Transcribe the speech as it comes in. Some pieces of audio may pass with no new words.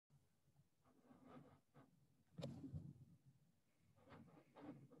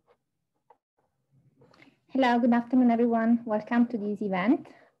Hello, good afternoon, everyone. Welcome to this event.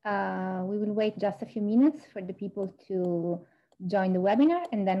 We will wait just a few minutes for the people to join the webinar,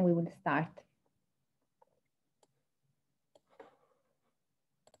 and then we will start.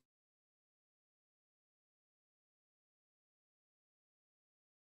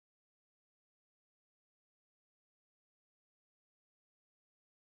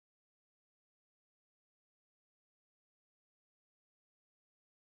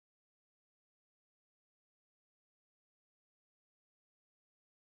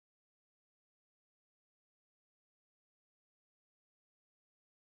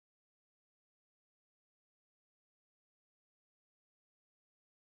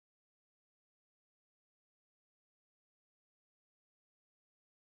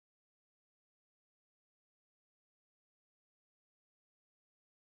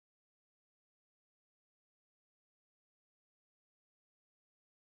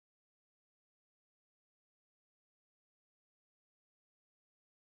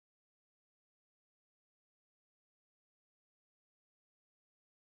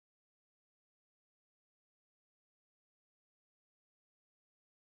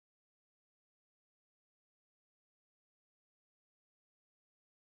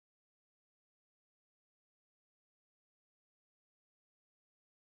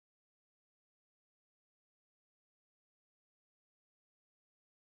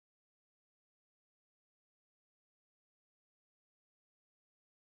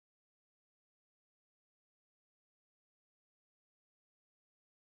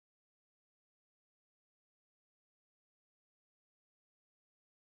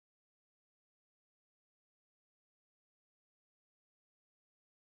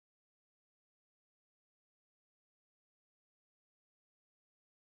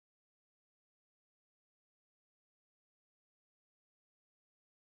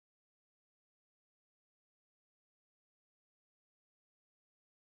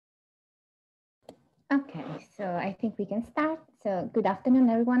 Okay, so I think we can start. So good afternoon,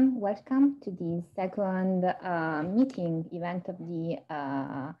 everyone. Welcome to the second meeting event of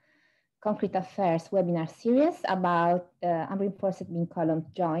the Concrete Affairs webinar series about unreinforced beam column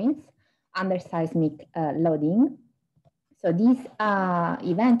joints under seismic loading. So this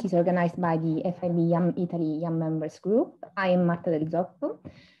event is organized by the FIB YAM Italy YAM members group. I am Marta Del Zoppo,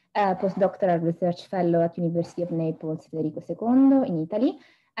 postdoctoral research fellow at University of Naples, Federico II in Italy.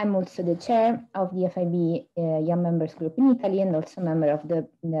 I'm also the chair of the FIB YAM members group in Italy and also member of the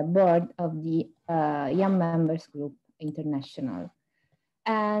board of the YAM members group international.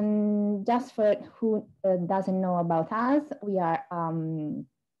 And just for who doesn't know about us, we are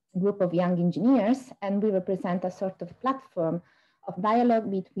a group of young engineers, and we represent a sort of platform of dialogue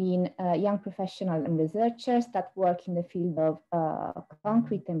between young professionals and researchers that work in the field of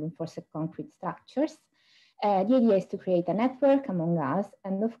concrete and reinforced concrete structures. The idea is to create a network among us,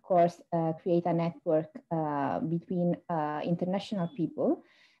 and of course, create a network between international people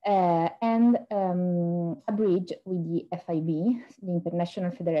and a bridge with the FIB, the International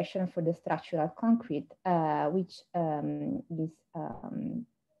Federation for the Structural Concrete, which is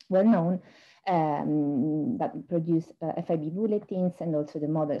well known, that produce FIB bulletins and also the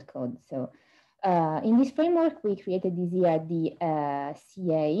model code. So in this framework, we created this year the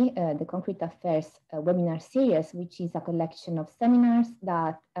CA, the Concrete Affairs webinar series, which is a collection of seminars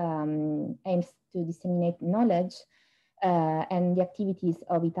that aims to disseminate knowledge and the activities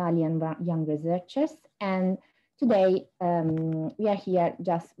of Italian young researchers. And today, we are here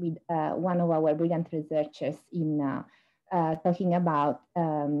just with one of our brilliant researchers in talking about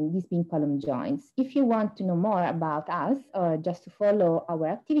these beam column joints. If you want to know more about us or just to follow our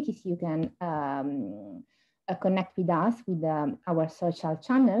activities, you can connect with us with our social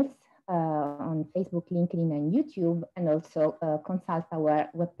channels on Facebook, LinkedIn, and YouTube, and also consult our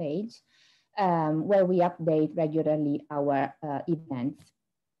webpage where we update regularly our events.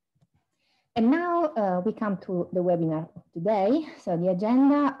 And now we come to the webinar of today. So the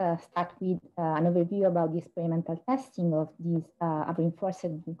agenda starts with an overview about the experimental testing of these reinforced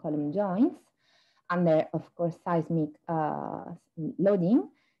column joints under, of course, seismic loading.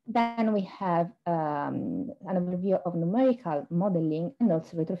 Then we have an overview of numerical modeling and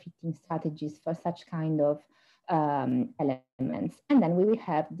also retrofitting strategies for such kind of elements. And then we will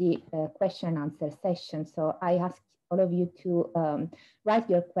have the question and answer session. So I ask all of you to write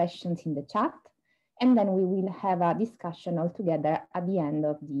your questions in the chat, and then we will have a discussion all together at the end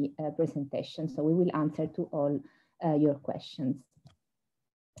of the presentation. So we will answer to all your questions.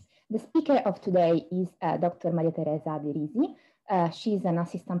 The speaker of today is Dr. Maria Teresa de Risi. She's an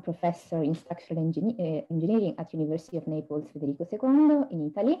assistant professor in structural engineering at University of Naples, Federico II in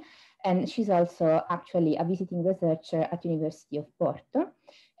Italy. And she's also actually a visiting researcher at University of Porto.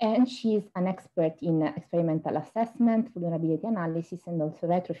 And she's an expert in experimental assessment, vulnerability analysis, and also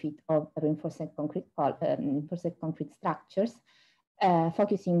retrofit of reinforced concrete structures,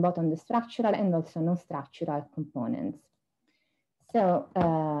 focusing both on the structural and also non-structural components. So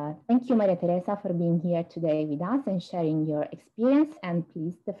thank you, Maria Teresa, for being here today with us and sharing your experience. And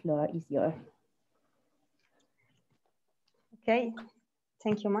please, the floor is yours. Okay,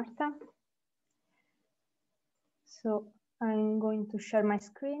 thank you, Marta. So I'm going to share my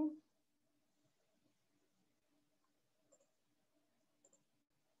screen.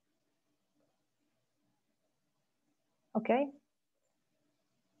 Okay.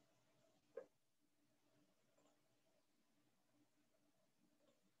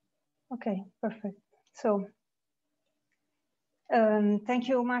 Okay, perfect. So thank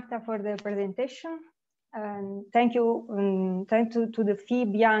you, Marta, for the presentation. And thank you to the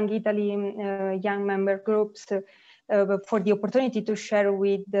FIB Young Italy young member groups for the opportunity to share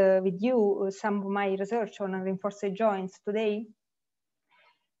with you some of my research on reinforced joints today.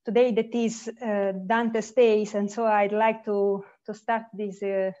 Today that is Dante's Days, and so I'd like to start this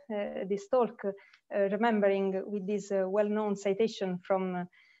talk remembering with this well-known citation from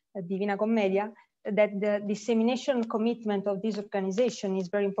Divina Commedia, that the dissemination commitment of this organization is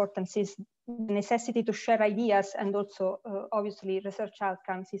very important, since the necessity to share ideas and also obviously research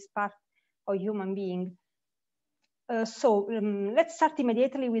outcomes is part of human being. So let's start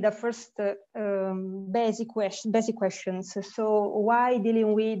immediately with the first basic questions. So why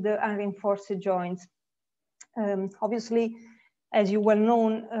dealing with unreinforced joints? Obviously, as you well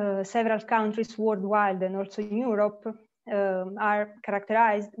know, several countries worldwide and also in Europe are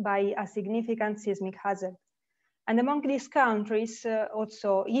characterized by a significant seismic hazard. And among these countries,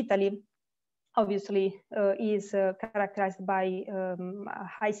 also Italy, obviously, is characterized by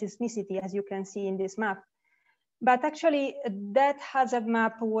high seismicity, as you can see in this map. But actually, that hazard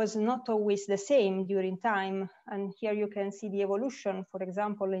map was not always the same during time. And here you can see the evolution, for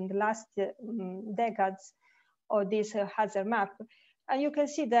example, in the last decades of this hazard map. And you can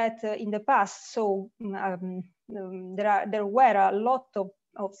see that in the past, so there were a lot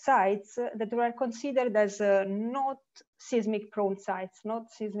of sites that were considered as not seismic prone sites, not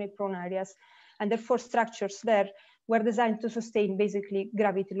seismic prone areas. And therefore structures there were designed to sustain basically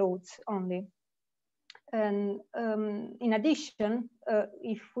gravity loads only. And in addition,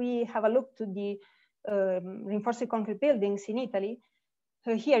 if we have a look to the reinforced concrete buildings in Italy,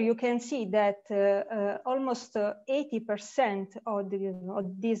 here you can see that almost 80% of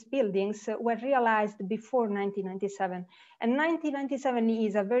these buildings were realized before 1997. And 1997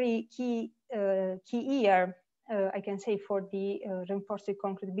 is a very key year, I can say, for the reinforced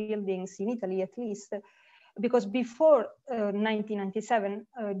concrete buildings in Italy, at least, because before 1997,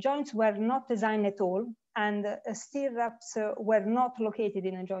 joints were not designed at all, and stirrups were not located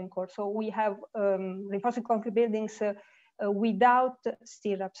in a joint core. So we have reinforced concrete buildings without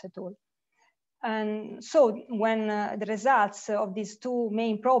stirrups at all. And so when the results of these two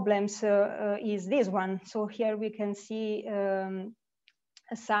main problems is this one. So here we can see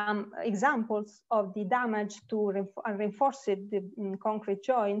some examples of the damage to reinforced concrete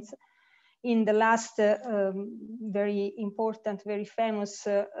joints in the last very important, very famous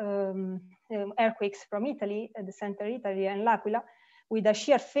earthquakes from Italy, the center Italy and L'Aquila, with a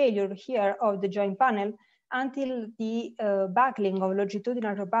shear failure here of the joint panel until the buckling of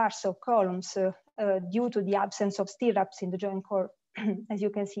longitudinal rebars of columns due to the absence of stirrups in the joint core, as you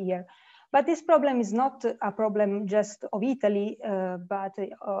can see here. But this problem is not a problem just of Italy, but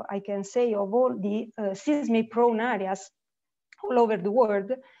I can say of all the seismic prone areas all over the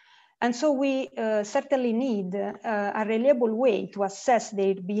world. And so we certainly need a reliable way to assess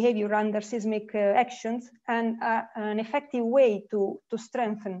their behavior under seismic actions, and an effective way to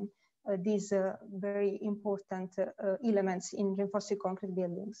strengthen these very important elements in reinforced concrete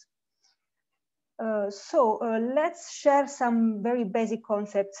buildings. So let's share some very basic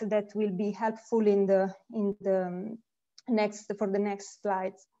concepts that will be helpful in the next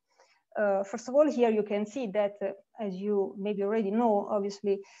slides. First of all, here you can see that, as you maybe already know,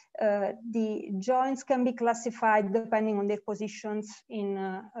 obviously, the joints can be classified depending on their positions in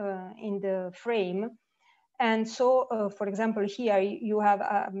the frame. And so, for example, here you have,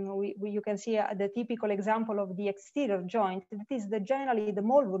 you can see the typical example of the exterior joint. That is generally the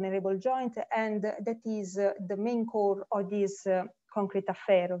more vulnerable joint, and that is the main core of this concrete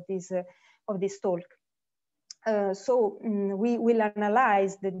affair, of this talk. So we will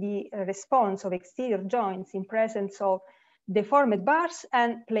analyze the response of exterior joints in presence of deformed bars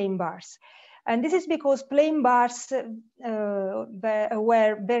and plain bars. And this is because plain bars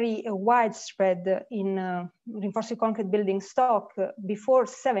were very widespread in reinforced concrete building stock before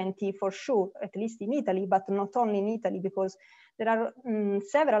 70 for sure, at least in Italy, but not only in Italy, because there are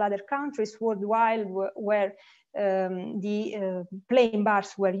several other countries worldwide where the plain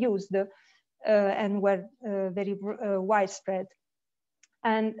bars were used and were very widespread.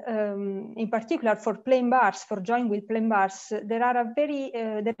 And in particular, for plain bars, for joint with plain bars, there are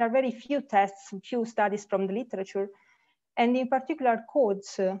very few tests, few studies from the literature, and in particular,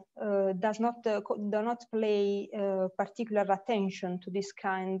 codes do not pay particular attention to this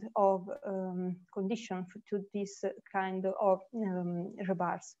kind of condition, to this kind of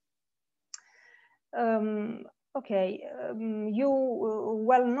rebars. Okay, you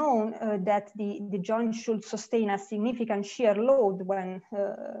well know that the joint should sustain a significant shear load when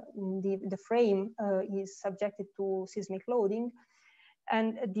the frame is subjected to seismic loading.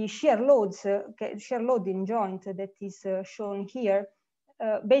 And the shear load in joint that is shown here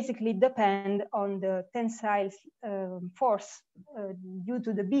basically depend on the tensile force due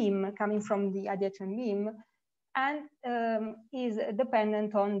to the beam coming from the adjacent beam, and is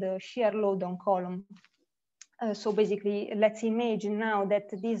dependent on the shear load on column. So basically, let's imagine now that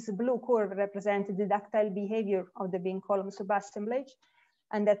this blue curve represents the ductile behavior of the beam column subassemblage,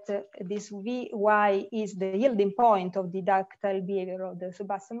 and that this Vy is the yielding point of the ductile behavior of the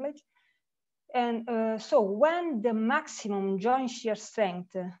subassemblage. And so when the maximum joint shear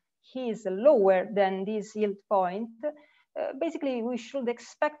strength is lower than this yield point, basically we should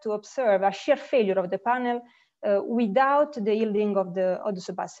expect to observe a shear failure of the panel without the yielding of the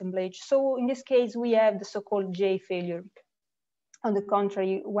subassemblage. So in this case, we have the so-called J failure. On the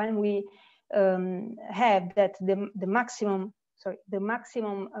contrary, when we have that the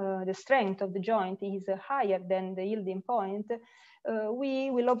strength of the joint is higher than the yielding point, we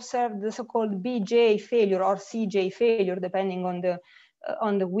will observe the so-called BJ failure or CJ failure, depending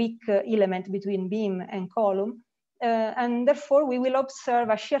on the weak element between beam and column. And therefore, we will observe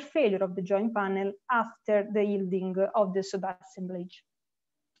a shear failure of the joint panel after the yielding of the subassemblage.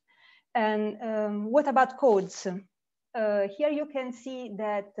 And what about codes? Here you can see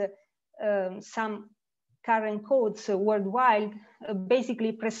that some current codes worldwide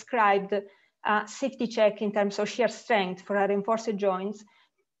basically prescribed a safety check in terms of shear strength for reinforced joints.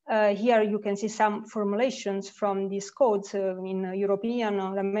 Here you can see some formulations from these codes in European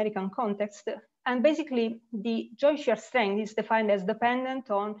or American context. And basically, the joint shear strength is defined as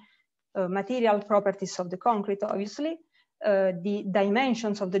dependent on material properties of the concrete, obviously, the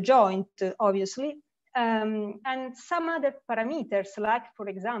dimensions of the joint, obviously, and some other parameters, like, for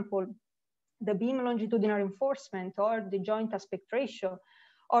example, the beam longitudinal reinforcement or the joint aspect ratio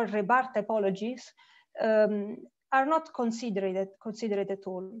or rebar typologies are not considered at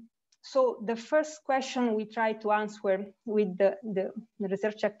all. So the first question we try to answer with the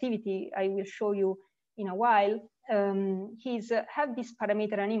research activity I will show you in a while is have this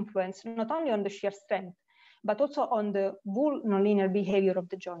parameter an influence not only on the shear strength, but also on the wool nonlinear behavior of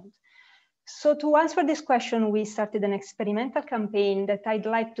the joint. So to answer this question, we started an experimental campaign that I'd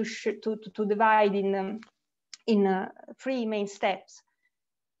like to divide in three main steps.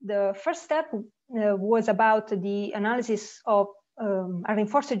 The first step was about the analysis of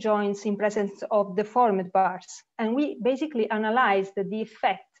reinforced joints in presence of deformed bars. And we basically analyzed the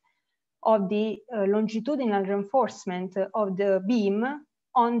effect of the longitudinal reinforcement of the beam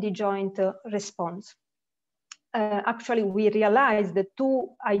on the joint response. Actually, we realized that two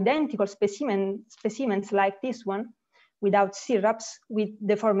identical specimens like this one, without syrups, with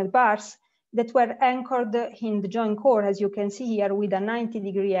deformed bars, that were anchored in the joint core, as you can see here, with a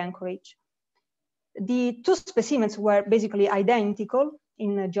 90-degree anchorage. The two specimens were basically identical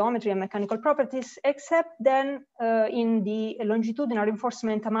in geometry and mechanical properties, except then in the longitudinal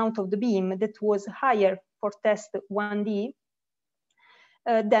reinforcement amount of the beam that was higher for test 1D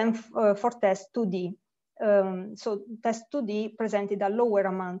than for test 2D. So test 2D presented a lower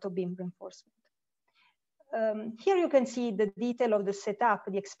amount of beam reinforcement. Here you can see the detail of the setup,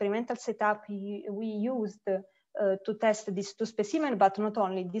 the experimental setup we used to test these two specimens, but not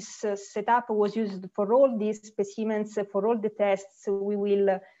only. This setup was used for all these specimens, for all the tests we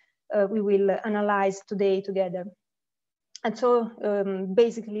will analyze today together. And so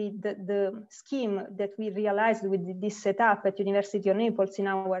basically the scheme that we realized with this setup at University of Naples in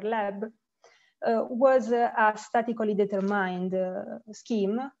our lab was a statically determined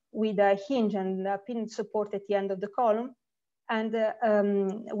scheme with a hinge and a pin support at the end of the column, and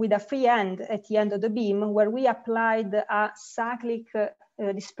with a free end at the end of the beam, where we applied a cyclic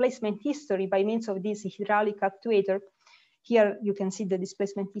displacement history by means of this hydraulic actuator Here you can see the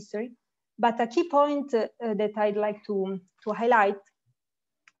displacement history. But a key point that I'd like to highlight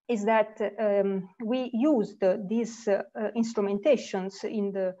is that we used these instrumentations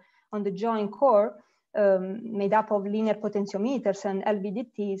on the joint core made up of linear potentiometers and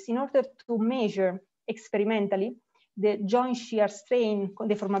LVDTs in order to measure experimentally the joint shear strain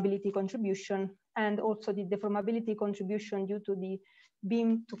deformability contribution and also the deformability contribution due to the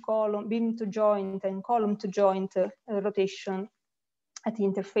beam to column, beam to joint and column to joint rotation at the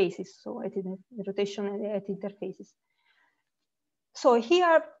interfaces, so at the rotation at interfaces. So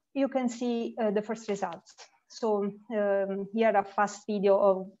here you can see the first results. So here a fast video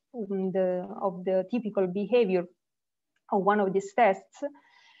of the typical behavior of one of these tests.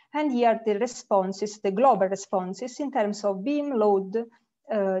 And here the responses, the global responses in terms of beam load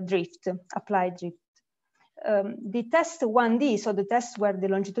drift, applied drift. The test 1D, so the test where the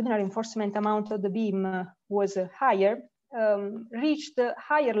longitudinal reinforcement amount of the beam was higher, reached a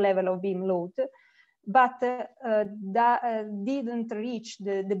higher level of beam load, but didn't reach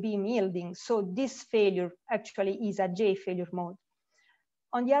the beam yielding. So this failure actually is a J failure mode.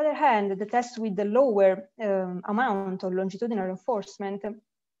 On the other hand, the test with the lower amount of longitudinal reinforcement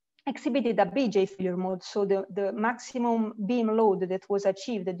exhibited a BJ failure mode. So the maximum beam load that was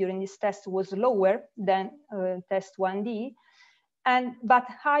achieved during this test was lower than test 1D, but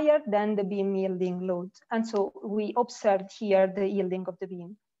higher than the beam yielding load. And so we observed here the yielding of the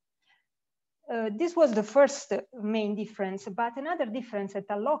beam. This was the first main difference, but another difference at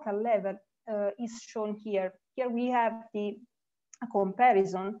a local level is shown here. Here we have a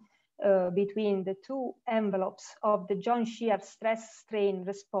comparison between the two envelopes of the joint shear stress strain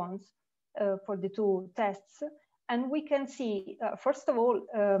response for the two tests. And we can see, first of all,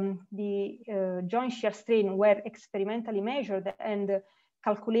 the joint shear strain were experimentally measured and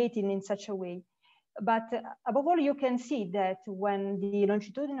calculated in such a way. But above all, you can see that when the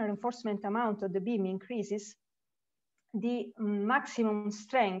longitudinal reinforcement amount of the beam increases, the maximum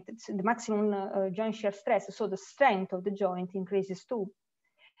strength, the maximum joint shear stress, so the strength of the joint increases too.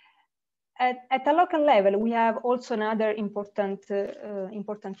 At a local level, we have also another important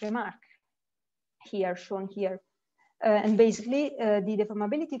remark here, shown here. And basically, the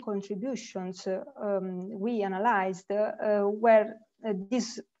deformability contributions we analyzed were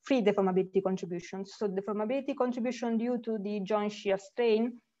these three deformability contributions. So deformability contribution due to the joint shear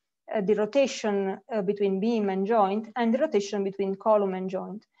strain, the rotation between beam and joint, and the rotation between column and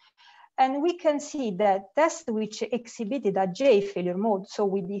joint. And we can see that tests which exhibited a J failure mode, so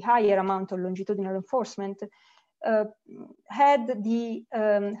with the higher amount of longitudinal reinforcement, had the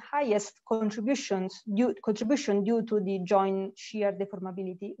highest contribution due to the joint shear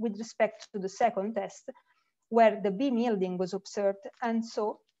deformability with respect to the second test, where the beam yielding was observed, and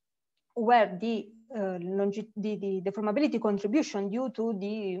so where the deformability contribution due to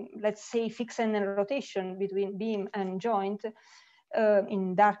the, let's say, fixed end rotation between beam and joint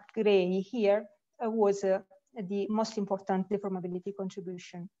in dark gray here was the most important deformability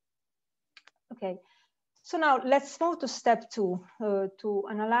contribution. Okay, so now let's move to step 2 to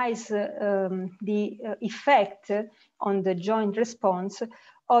analyze the effect on the joint response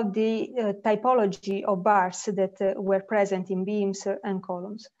of the typology of bars that were present in beams and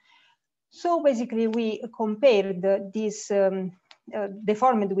columns. So basically we compared this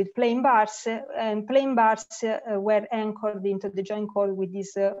deformed with plain bars, and plain bars were anchored into the joint core with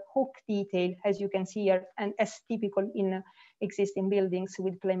this hook detail, as you can see here, and as typical in existing buildings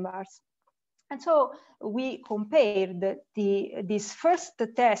with plain bars. And so we compared these first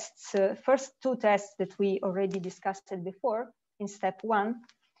two tests that we already discussed before in step 1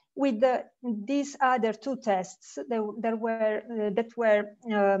 with these other two tests that were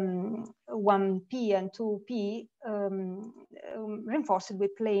 1P and 2P reinforced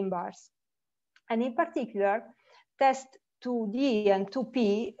with plain bars. And in particular, test 2D and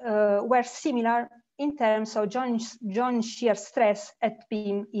 2P were similar in terms of joint shear stress at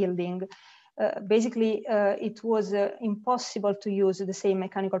beam yielding. Basically, it was impossible to use the same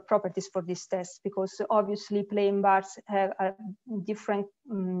mechanical properties for this test because obviously plain bars have different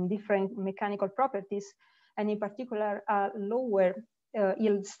mechanical properties, and in particular a lower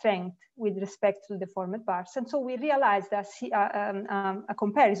yield strength with respect to the deformed bars. And so we realized that a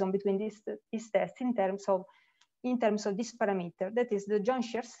comparison between these tests in terms of this parameter, that is the joint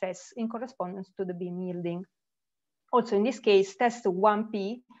shear stress in correspondence to the beam yielding. Also in this case, test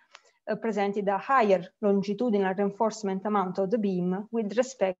 1P presented a higher longitudinal reinforcement amount of the beam with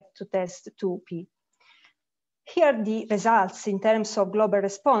respect to test 2P. Here the results in terms of global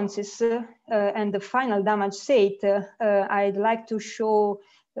responses and the final damage state, I'd like to show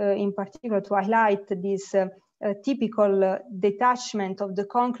in particular to highlight this typical detachment of the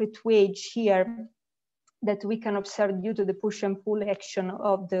concrete wedge here that we can observe due to the push and pull action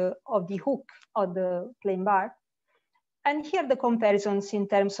of the hook of the plain bar. And here the comparisons in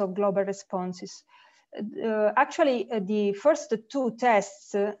terms of global responses. Actually, the first two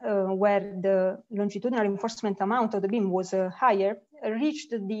tests where the longitudinal reinforcement amount of the beam was higher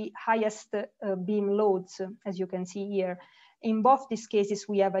reached the highest beam loads, as you can see here. In both these cases,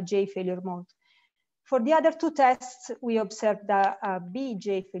 we have a J failure mode. For the other two tests, we observed a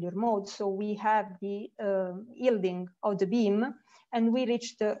BJ failure mode. So we have the yielding of the beam, and we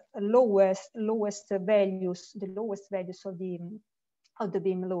reached the lowest values of the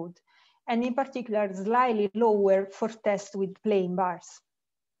beam load. And in particular, slightly lower for tests with plain bars.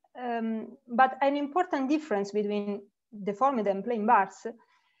 But an important difference between deformed and plain bars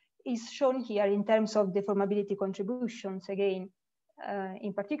is shown here in terms of deformability contributions. Again,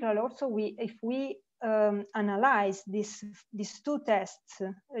 in particular, also if we analyze these two tests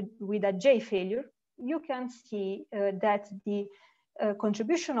with a J failure, you can see that the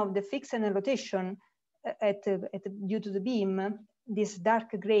contribution of the fixed and rotation due to the beam, this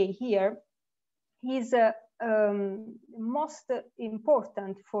dark gray here, is most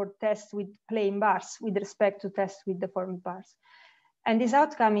important for tests with plain bars with respect to tests with deformed bars. And this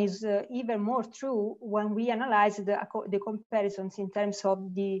outcome is even more true when we analyze the comparisons in terms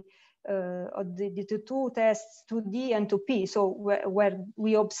of the two tests, 2D and 2P, so where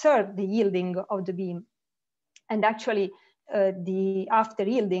we observe the yielding of the beam. And actually, the after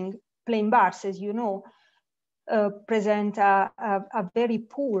yielding plain bars, as you know, present a very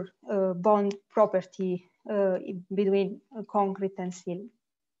poor bond property between concrete and steel.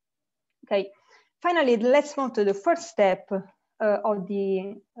 Okay, finally, let's move to the first step of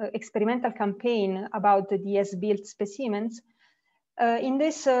the experimental campaign about the as-built specimens. In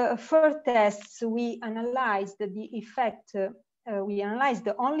this first tests, we analyzed the effect, we analyzed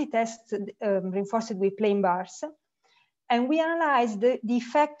the only tests reinforced with plain bars, and we analyzed the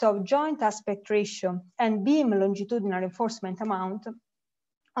effect of joint aspect ratio and beam longitudinal reinforcement amount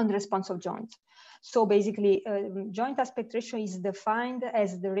on the response of joints. So basically, joint aspect ratio is defined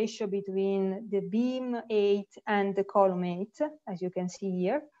as the ratio between the beam 8 and the column 8, as you can see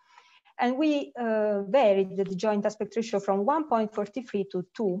here. And we varied the joint aspect ratio from 1.43 to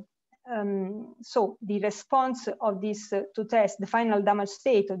 2. So the response of these two tests, the final damage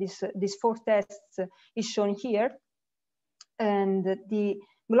state of these four tests is shown here. And the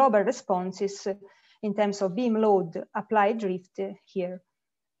global responses in terms of beam load, applied drift here.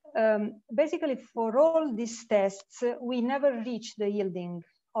 Basically, for all these tests, we never reached the yielding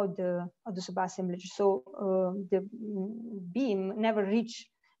of the subassemblage. So the beam never reached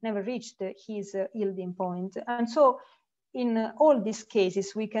his yielding point. And so in all these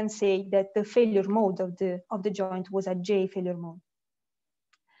cases, we can say that the failure mode of the joint was a J failure mode.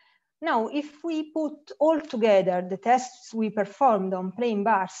 Now, if we put all together the tests we performed on plain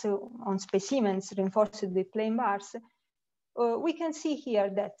bars, on specimens reinforced with plain bars, we can see here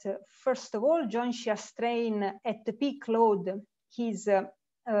that, first of all, joint shear strain at the peak load is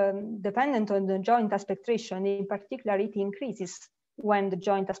dependent on the joint aspect ratio, and in particular, it increases when the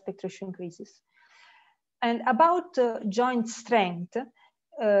joint aspect ratio increases. And about joint strength,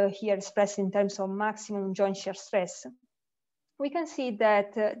 here expressed in terms of maximum joint shear stress, we can see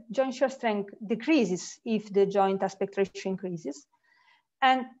that joint shear strength decreases if the joint aspect ratio increases,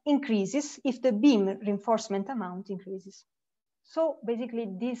 and increases if the beam reinforcement amount increases. So basically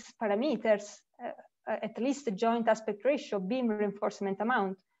these parameters, at least the joint aspect ratio, beam reinforcement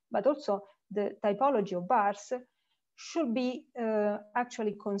amount, but also the typology of bars, should be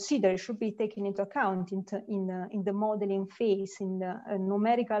actually considered, should be taken into account in the modeling phase, in the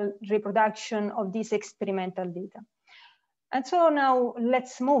numerical reproduction of this experimental data. And so now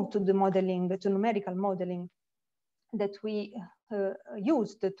let's move to the modeling, to numerical modeling that we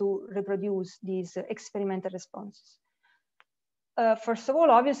used to reproduce these experimental responses. First of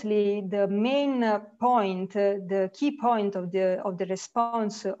all, obviously, the main point, the key point of the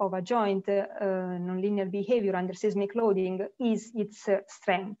response of a joint nonlinear behavior under seismic loading is its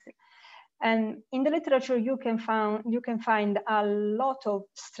strength. And in the literature, you can find a lot of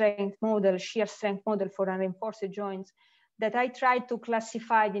strength model, shear strength model for unreinforced joints that I tried to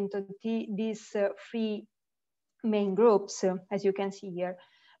classify into these three main groups, as you can see here.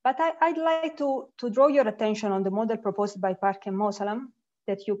 But I'd like to draw your attention on the model proposed by Park and Mosalam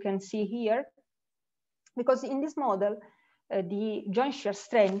that you can see here, because in this model, the joint shear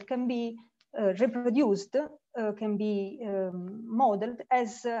strength can be reproduced modeled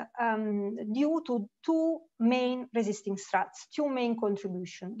as due to two main resisting strats, two main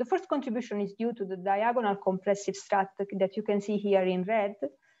contributions. The first contribution is due to the diagonal compressive strat that you can see here in red.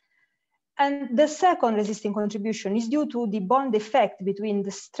 And the second resisting contribution is due to the bond effect between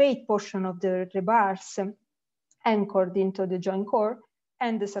the straight portion of the rebars anchored into the joint core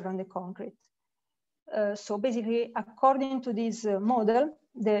and the surrounding concrete. So basically, according to this model,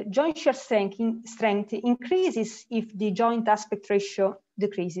 the joint shear strength increases if the joint aspect ratio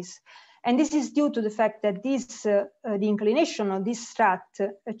decreases. And this is due to the fact that the inclination of this strat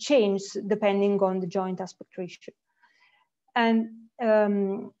changes depending on the joint aspect ratio. And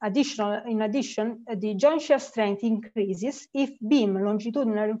in addition, the joint shear strength increases if beam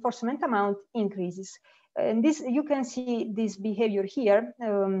longitudinal reinforcement amount increases. And this, you can see this behavior here.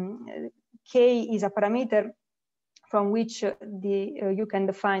 K is a parameter from which you can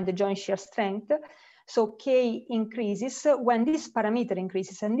define the joint shear strength. So K increases when this parameter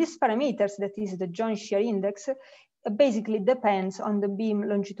increases, and this parameters, that is the joint shear index, basically depends on the beam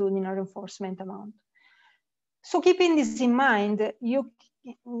longitudinal reinforcement amount. So keeping this in mind, you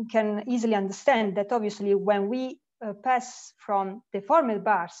can easily understand that obviously when we pass from deformed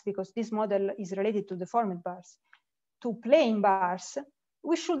bars, because this model is related to deformed bars, to plain bars,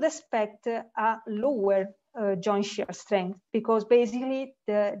 we should expect a lower joint shear strength, because basically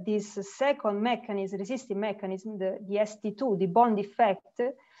this second mechanism, resistive mechanism, the ST2, the bond effect,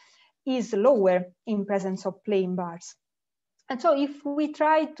 is lower in presence of plain bars. And so if we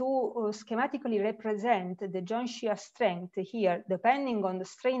try to schematically represent the joint shear strength here, depending on the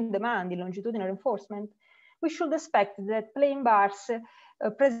strain demand in longitudinal reinforcement, we should expect that plain bars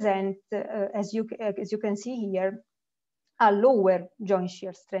present, as you can see here, a lower joint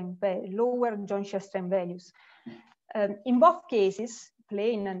shear strength values. In both cases,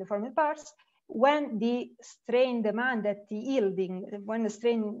 plain and deformed bars, when the strain demand at the yielding, when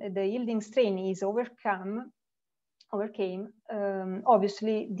the yielding strain is overcame,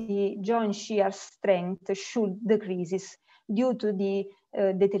 obviously the joint shear strength should decreases due to the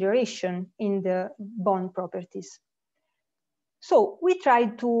deterioration in the bond properties. So we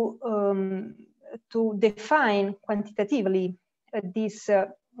tried to define quantitatively this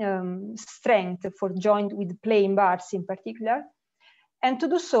strength for joint with plain bars in particular, and to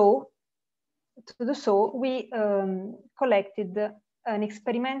do so we collected an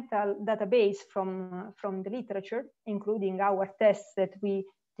experimental database from the literature, including our tests that we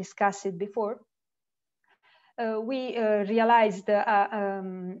discussed before. We realized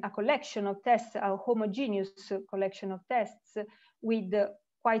a collection of tests, a homogeneous collection of tests with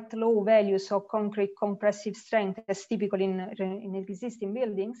quite low values of concrete compressive strength as typical in existing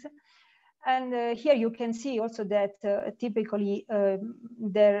buildings. And here you can see also that typically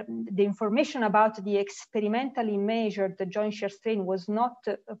the information about the experimentally measured joint shear strain was not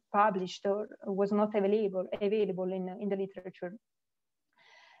published or was not available in the literature.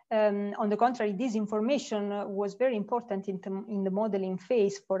 On the contrary, this information was very important in the modeling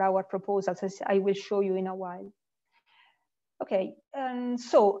phase for our proposals, as I will show you in a while. Okay, and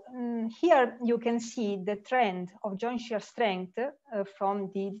so here you can see the trend of joint shear strength from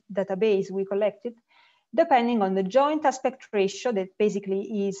the database we collected, depending on the joint aspect ratio, that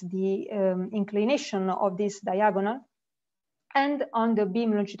basically is the inclination of this diagonal, and on the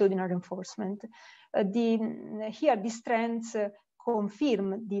beam longitudinal reinforcement. Here these trends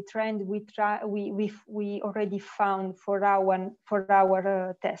confirm the trend we already found for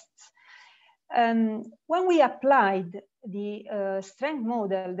our tests. When we applied the strength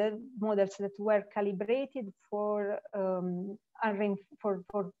model, the models that were calibrated for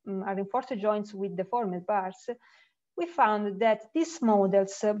reinforced joints with deformed bars, we found that these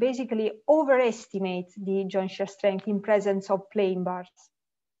models basically overestimate the joint shear strength in presence of plain bars,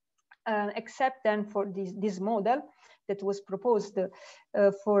 except then for this model that was proposed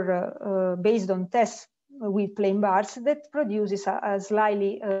based on tests with plain bars that produces a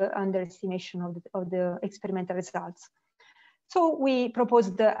slightly underestimation of the experimental results. So we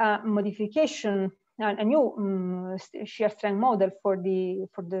proposed a modification, a new shear strength model for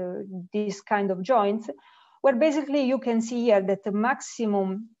this kind of joints, where basically you can see here that the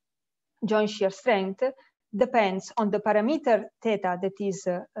maximum joint shear strength depends on the parameter theta, that is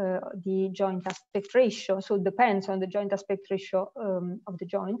the joint aspect ratio. So it depends on the joint aspect ratio of the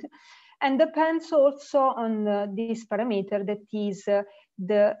joint, and depends also on this parameter, that is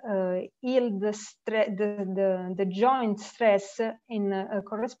the joint stress in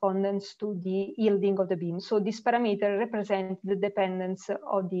correspondence to the yielding of the beam. So this parameter represents the dependence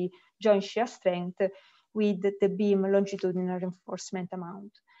of the joint shear strength with the beam longitudinal reinforcement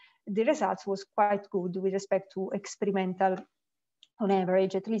amount. the results was quite good with respect to experimental, on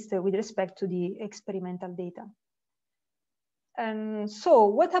average, at least with respect to the experimental data. And so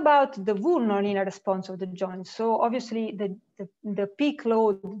what about the vulnerable response of the joint? So obviously the peak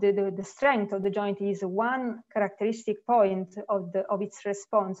load, the strength of the joint is one characteristic point of its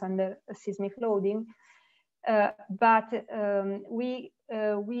response under seismic loading. But we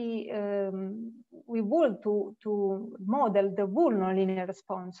want to model the vulnerable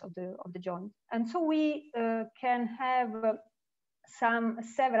response of the joint. And so we can have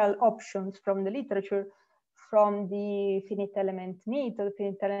several options from the literature, from the finite element method,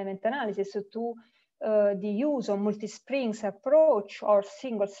 finite element analysis, to the use of multi-springs approach or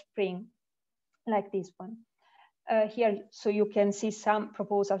single spring, like this one. Here, so you can see some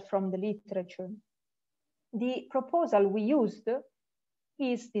proposals from the literature. The proposal we used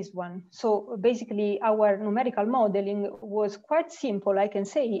is this one. So basically our numerical modeling was quite simple, I can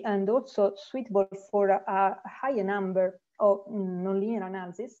say, and also suitable for a higher number of nonlinear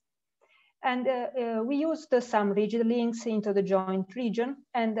analysis. And we used some rigid links into the joint region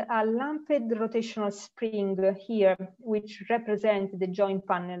and a lumped rotational spring here, which represent the joint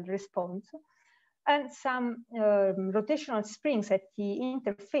panel response, and some rotational springs at the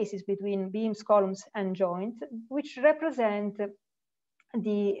interfaces between beams, columns, and joint, which represent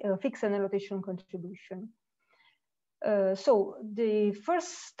the fixed and rotation contribution. So the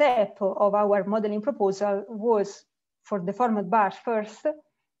first step of our modeling proposal was, for deformed bars first,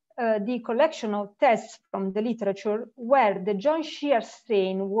 the collection of tests from the literature where the joint shear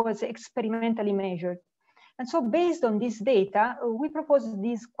strain was experimentally measured. And so based on this data, we proposed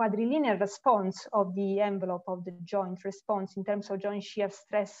this quadrilinear response of the envelope of the joint response in terms of joint shear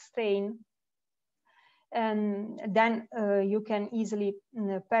stress strain. And then you can easily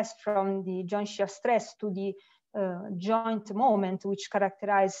pass from the joint shear stress to the joint moment, which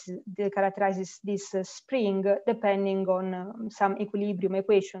characterizes this spring, depending on some equilibrium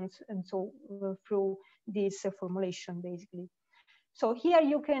equations, and so through this formulation, basically. So here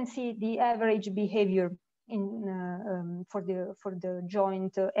you can see the average behavior in for the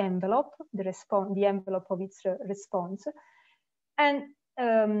joint envelope, the envelope of its response, and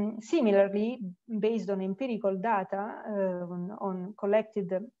similarly, based on empirical data, on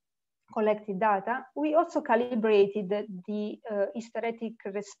collected data, we also calibrated the hysteretic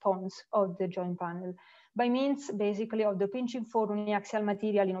response of the joint panel by means, basically, of the pinching for uniaxial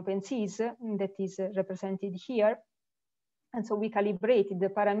material in open seas that is represented here. And so we calibrated the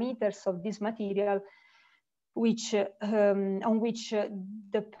parameters of this material, which on which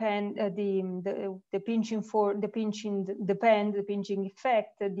depend the pinching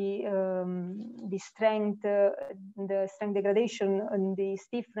effect, the strength degradation, and the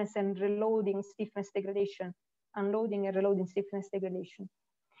stiffness and reloading stiffness degradation, unloading and reloading stiffness degradation.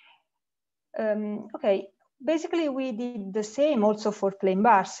 Okay, basically we did the same also for plane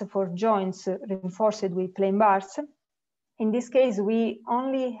bars, for joints reinforced with plane bars. In this case, we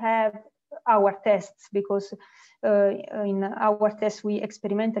only have our tests because in our tests we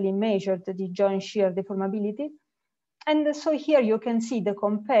experimentally measured the joint shear deformability. And so here you can see the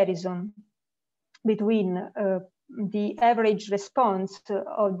comparison between the average response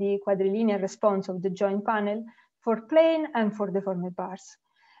of the quadrilinear response of the joint panel for plane and for deformed bars.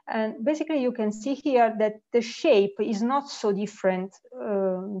 And basically you can see here that the shape is not so different.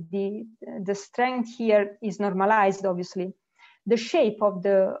 The strength here is normalized, obviously. The shape of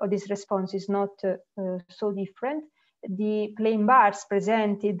this response is not so different. The plane bars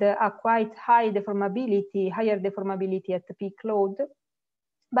presented a quite higher deformability at the peak load.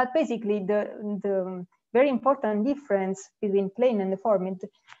 But basically the very important difference between plane and deformed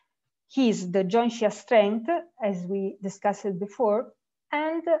is the joint shear strength, as we discussed before,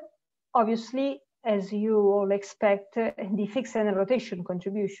 and obviously, as you all expect, the fixed and rotation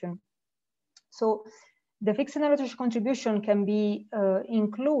contribution. So the fixed and rotation contribution can be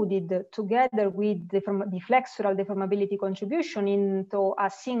included together with the flexural deformability contribution into a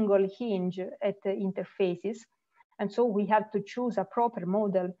single hinge at the interfaces. And so we have to choose a proper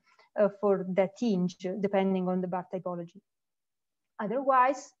model for that hinge, depending on the bar typology.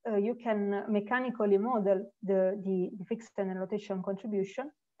 Otherwise, you can mechanically model the fixed and rotation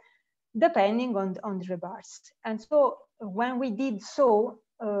contribution, depending on the rebars. And so when we did so,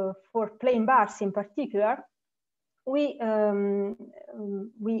 for plane bars in particular, we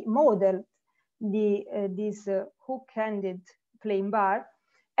modeled this hook-ended plane bar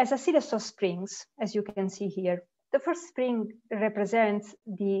as a series of springs, as you can see here. The first spring represents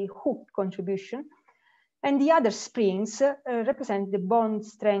the hook contribution, and the other springs represent the bond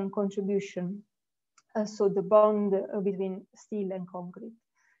strength contribution, so the bond between steel and concrete.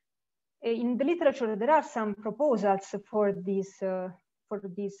 In the literature, there are some proposals for this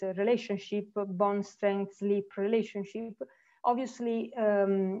relationship, bond strength slip relationship. Obviously,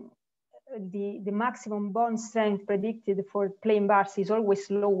 the maximum bond strength predicted for plain bars is always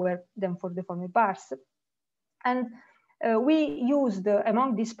lower than for deformed bars. And we used,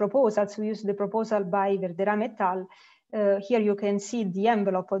 among these proposals, we used the proposal by Verderame et al. Here you can see the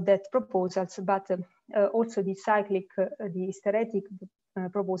envelope of that proposals, but also the cyclic, the hysteretic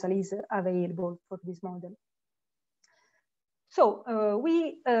proposal is available for this model. So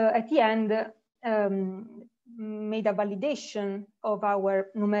we, at the end, made a validation of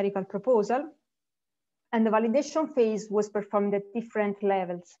our numerical proposal, and the validation phase was performed at different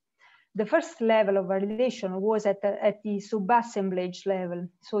levels. The first level of validation was at the sub-assemblage level,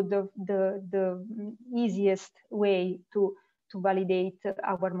 so the easiest way to validate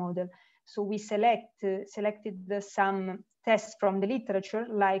our model. So we selected some tests from the literature,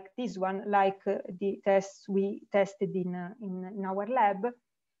 like this one, like the tests we tested in our lab,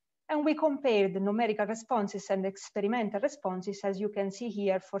 and we compared the numerical responses and experimental responses, as you can see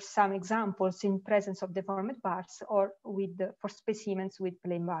here, for some examples in presence of deformed bars or for specimens with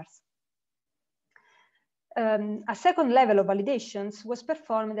plain bars. A second level of validations was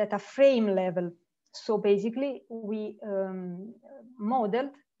performed at a frame level. So basically, we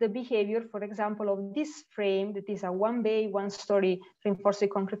modeled the behavior, for example, of this frame that is a one-bay, one-story reinforced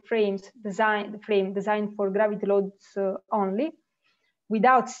concrete frame designed for gravity loads only,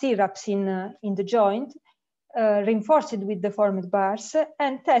 without stirrups in the joint, reinforced with deformed bars,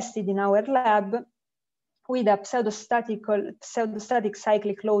 and tested in our lab with a pseudostatic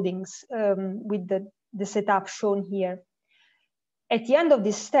cyclic loadings with the setup shown here. At the end of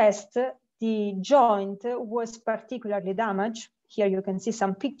this test, the joint was particularly damaged. Here you can see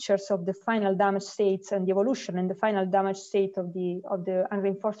some pictures of the final damage states and the evolution and the final damage state of the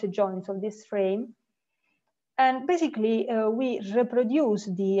unreinforced joints of this frame. And basically, we reproduce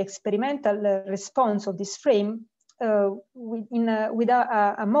the experimental response of this frame with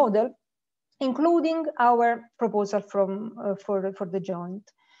a model, including our proposal for the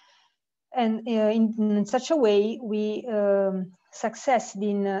joint. And in such a way, we succeeded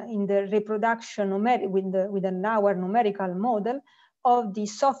in the reproduction with our numerical model of the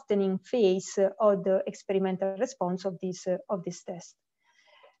softening phase of the experimental response of this test.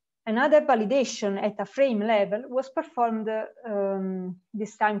 Another validation at a frame level was performed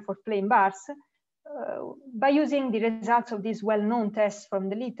this time for plain bars by using the results of this well-known test from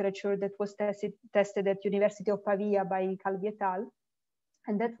the literature that was tested at University of Pavia by Calvi et al.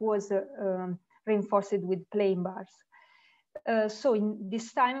 And that was reinforced with plain bars. So in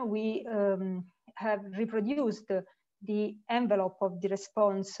this time, we have reproduced the envelope of the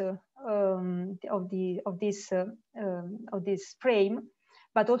response of this frame,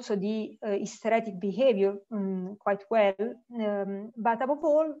 but also the hysteretic behavior quite well. But above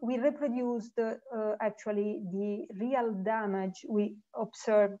all, we reproduced actually the real damage we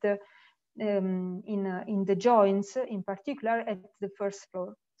observed in the joints, in particular at the first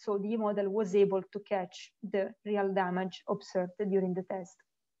floor. So the model was able to catch the real damage observed during the test.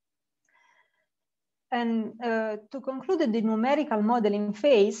 And to conclude the numerical modeling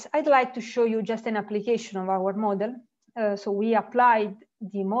phase, I'd like to show you just an application of our model. So we applied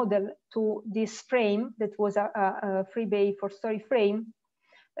the model to this frame that was a free-bay 4-story frame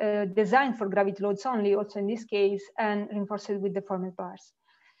designed for gravity loads only, also in this case, and reinforced with deformed bars.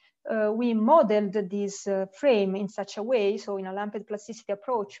 We modeled this frame in such a way, so in a lumped plasticity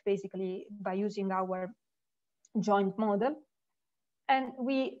approach, basically by using our joint model. And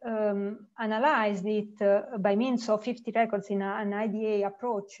we analyzed it by means of 50 records in an IDA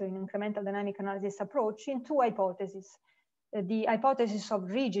approach, an incremental dynamic analysis approach, in two hypotheses. The hypothesis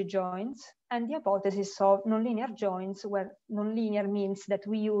of rigid joints and the hypothesis of nonlinear joints, where nonlinear means that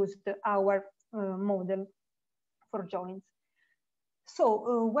we used our model for joints.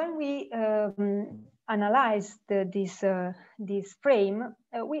 So when we analyzed this frame,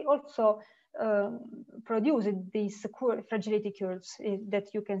 we also produced these fragility curves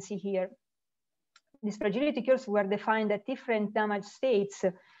that you can see here. These fragility curves were defined at different damage states,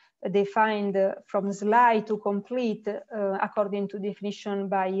 defined from SLI to complete according to definition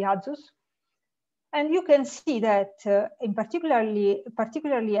by Azus. And you can see that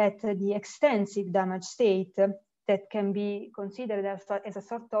particularly at the extensive damage state, that can be considered as a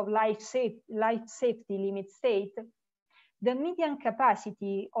sort of life safety limit state, the median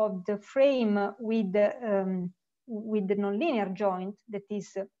capacity of the frame with the nonlinear joint, that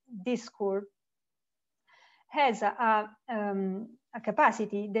is this curve, has a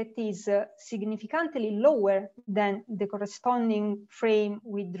capacity that is significantly lower than the corresponding frame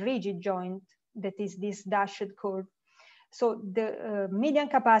with rigid joint, that is this dashed curve. So the median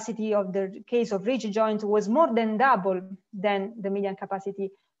capacity of the case of rigid joint was more than double than the median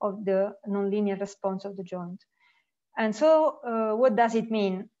capacity of the nonlinear response of the joint. And so what does it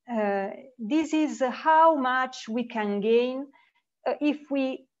mean? This is how much we can gain if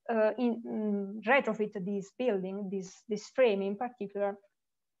we retrofit this building, this frame in particular,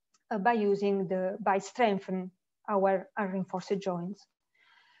 by strengthening our reinforced joints.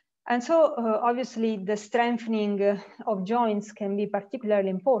 And so obviously the strengthening of joints can be particularly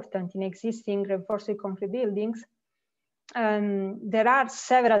important in existing reinforced concrete buildings. There are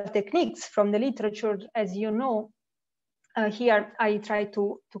several techniques from the literature, as you know. Here I try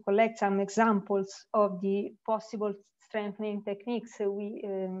to collect some examples of the possible strengthening techniques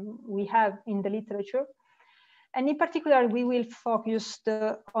we have in the literature. And in particular, we will focus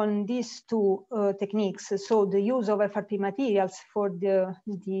on these two techniques. So the use of FRP materials for the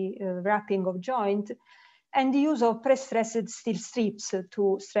wrapping of joint, and the use of pre-stressed steel strips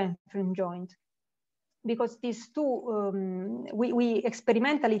to strengthen joint. Because these two, we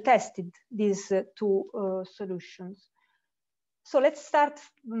experimentally tested these two solutions. So let's start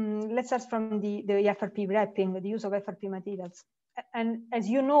from the FRP wrapping, the use of FRP materials. And as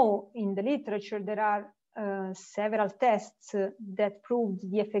you know, in the literature, there are several tests that proved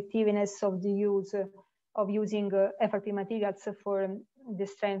the effectiveness of the use of using FRP materials for the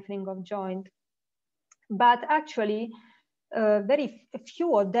strengthening of joint. But actually, very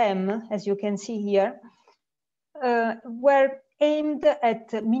few of them, as you can see here, were aimed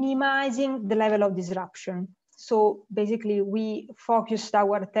at minimizing the level of disruption. So basically, we focused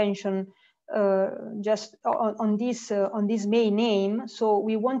our attention just on this main aim. So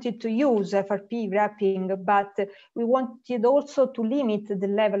we wanted to use FRP wrapping, but we wanted also to limit the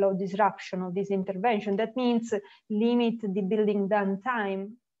level of disruption of this intervention. That means limit the building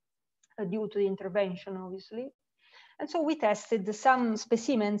downtime due to the intervention, obviously. And so we tested some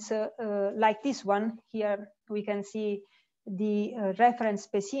specimens like this one. Here we can see the reference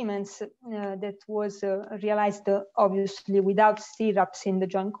specimens that was realized obviously without stirrups in the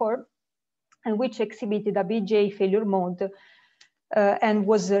joint core, and which exhibited a BJ failure mode and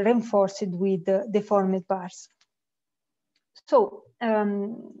was reinforced with deformed bars. So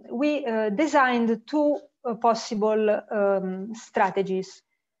we designed two possible strategies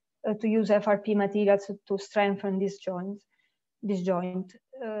to use FRP materials to strengthen this joint.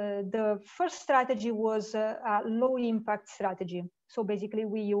 The first strategy was a low impact strategy. So basically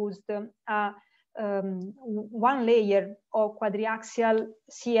we used one layer of quadriaxial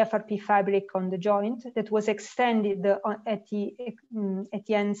CFRP fabric on the joint that was extended at the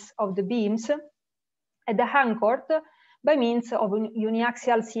ends of the beams at the anchored by means of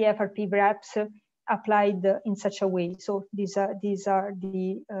uniaxial CFRP wraps applied in such a way. So these are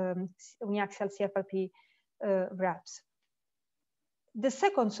the uniaxial CFRP wraps. The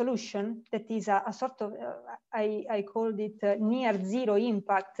second solution, that is a sort of, I called it near zero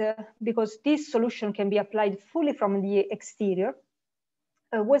impact, because this solution can be applied fully from the exterior,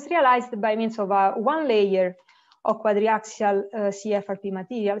 was realized by means of one layer of quadriaxial CFRP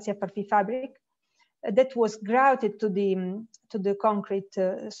material, CFRP fabric, that was grouted to the concrete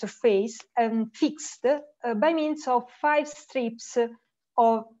surface and fixed by means of 5 strips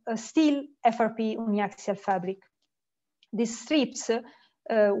of steel FRP uniaxial fabric. These strips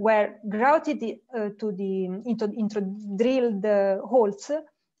were grouted into drilled holes,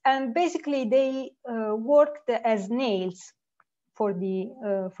 and basically they worked as nails for the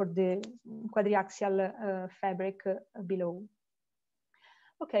quadriaxial fabric below.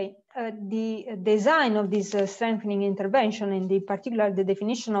 Okay, the design of this strengthening intervention, and in particular the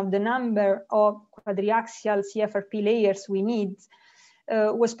definition of the number of quadriaxial CFRP layers we need,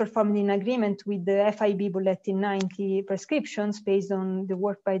 was performed in agreement with the FIB Bulletin 90 prescriptions based on the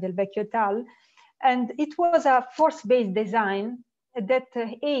work by Del Vecchio et al. And it was a force-based design that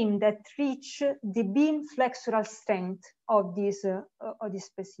aimed at reach the beam flexural strength of this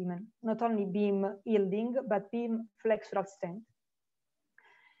specimen, not only beam yielding, but beam flexural strength.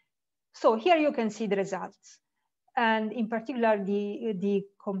 So here you can see the results. And in particular, the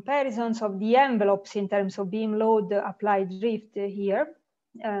comparisons of the envelopes in terms of beam load applied drift here.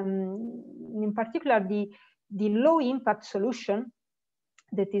 In particular, the low impact solution,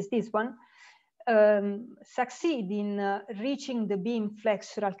 that is this one, succeed in reaching the beam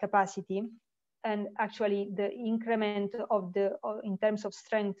flexural capacity. And actually the increment of in terms of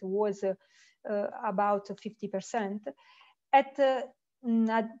strength was about 50%. At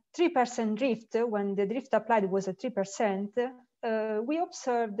 3% drift, when the drift applied was at 3%, we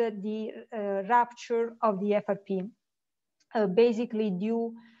observed the rupture of the FRP, basically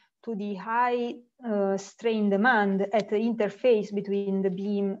due to the high strain demand at the interface between the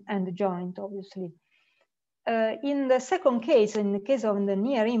beam and the joint, obviously. In the second case, in the case of the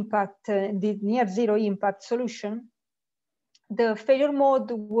near impact, the near zero impact solution, the failure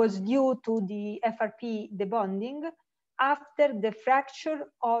mode was due to the FRP debonding after the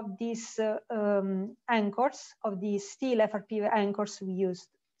fracture of these anchors, of the steel FRP anchors we used.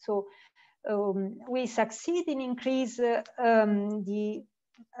 So we succeed in increase the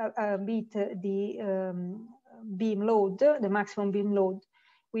beam load, the maximum beam load.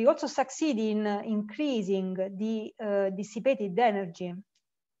 We also succeed in increasing the dissipated energy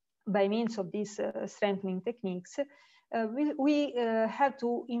by means of these strengthening techniques. We have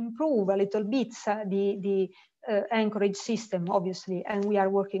to improve a little bit the anchorage system, obviously, and we are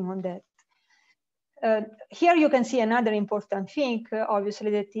working on that. Here you can see another important thing,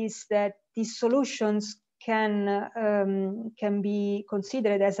 obviously, that is that these solutions can be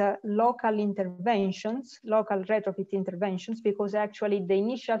considered as a local interventions, local retrofit interventions, because actually the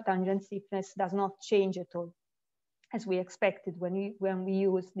initial tangent stiffness does not change at all, as we expected when we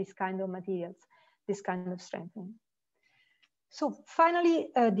use this kind of materials, this kind of strengthening. So finally,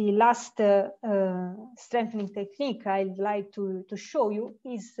 the last strengthening technique I'd like to show you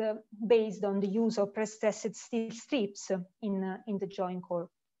is based on the use of pre-stressed steel strips in the joint core.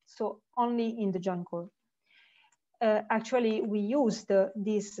 So only in the joint core. Actually, we used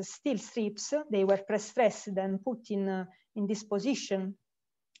these steel strips. They were pre-stressed and put in this position.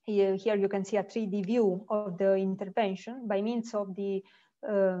 Here you can see a 3D view of the intervention by means of the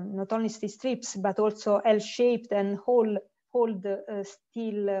not only steel strips, but also L-shaped and hold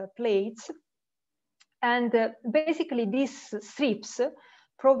steel plates. And basically these strips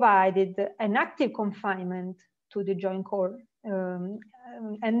provided an active confinement to the joint core,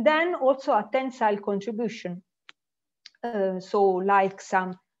 and then also a tensile contribution. So like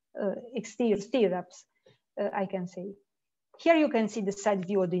some exterior stirrups, I can say. Here you can see the side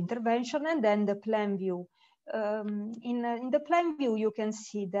view of the intervention and then the plan view. In the plan view, you can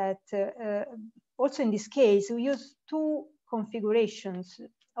see that also in this case, we use two configurations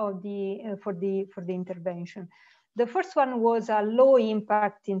of for the intervention. The first one was a low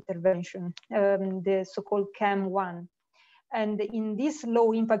impact intervention, the so-called CAM1. And in this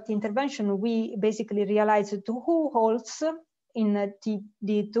low impact intervention, we basically realized two holes in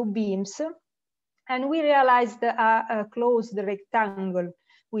the two beams, and we realized a closed rectangle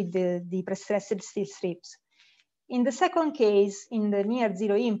with the pre-stressed steel strips. In the second case, in the near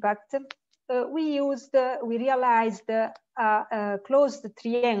zero impact, we realized a closed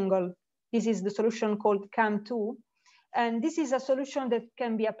triangle. This is the solution called CAM2, and this is a solution that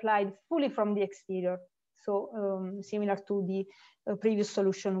can be applied fully from the exterior. So similar to the previous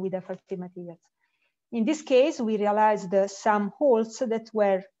solution with FRP materials. In this case, we realized some holes that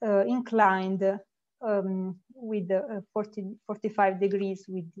were inclined with 45 degrees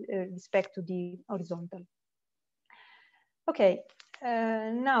with respect to the horizontal. Okay,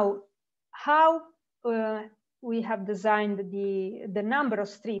 now how we have designed the number of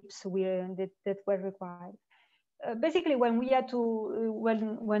strips that were required. Basically, when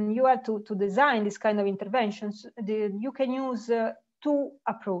you have to design this kind of interventions, you can use two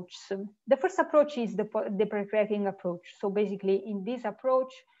approaches. The first approach is the pre-cracking approach. So basically, in this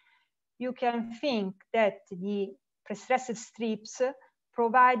approach, you can think that the pre-stressed strips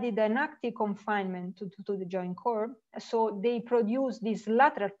provided an active confinement to the joint core. So they produce this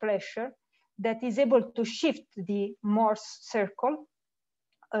lateral pressure that is able to shift the Morse circle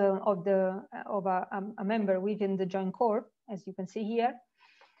of a member within the joint core, as you can see here.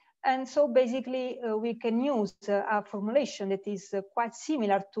 And so basically we can use a formulation that is quite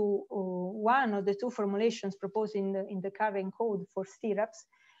similar to one of the two formulations proposed in the current code for stirrups,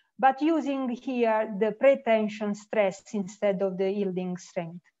 but using here the pre-tension stress instead of the yielding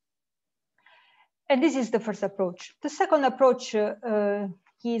strength. And this is the first approach. The second approach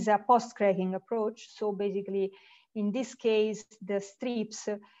is a post-cracking approach. So basically, in this case, the strips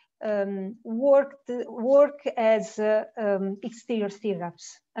work as exterior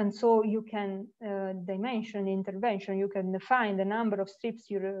stirrups. And so you can dimension the intervention, you can define the number of strips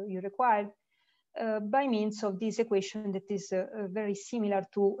you require by means of this equation that is very similar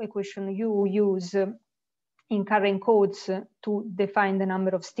to equation you use in current codes to define the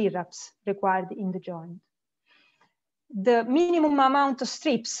number of stirrups required in the joint. The minimum amount of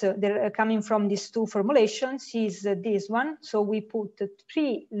strips that are coming from these two formulations is this one. So we put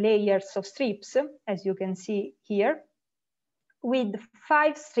 3 layers of strips, as you can see here, with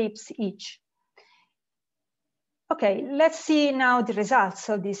 5 strips each. Okay, let's see now the results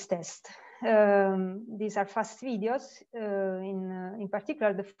of this test. These are fast videos. In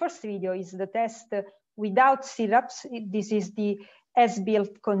particular, the first video is the test without syrups. This is the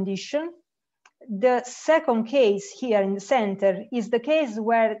as-built condition. The second case here in the center is the case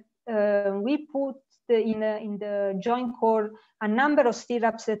where we put in the joint core a number of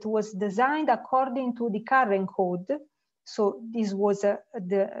stirrups that was designed according to the current code. So this was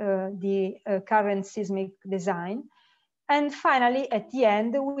the current seismic design. And finally, at the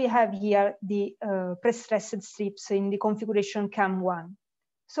end, we have here the pre-stressed strips in the configuration CAM1.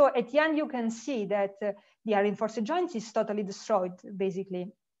 So at the end, you can see that the unreinforced joint is totally destroyed,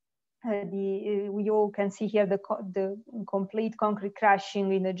 basically. You can see here the complete concrete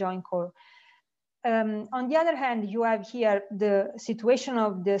crashing in the joint core. On the other hand, you have here the situation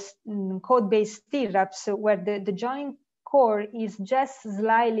of the code-based stirrups where the joint core is just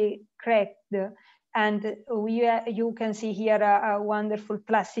slightly cracked, and you can see here a wonderful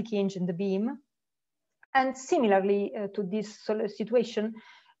plastic hinge in the beam. And similarly to this situation,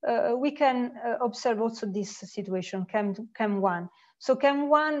 we can observe also this situation, CAM1. So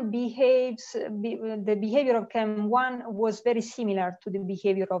CAM1 behaves, the behavior of CAM1 was very similar to the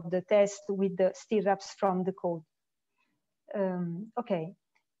behavior of the test with the stirrups from the code. Okay,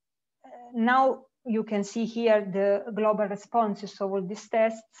 now you can see here the global responses of all these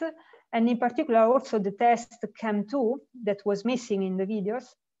tests, and in particular also the test CAM2 that was missing in the videos.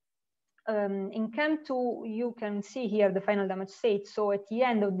 In CAM2, you can see here the final damage state. So at the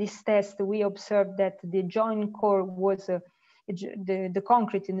end of this test, we observed that the joint core was, the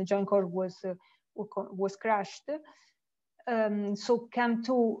concrete in the joint core was crushed. So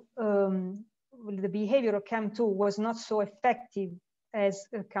CAM2, the behavior of CAM2 was not so effective as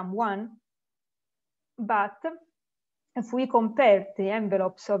CAM1. But if we compare the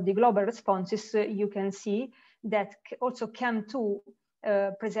envelopes of the global responses, you can see that also CAM2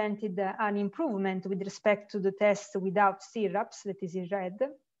 presented an improvement with respect to the test without stirrups, that is in red,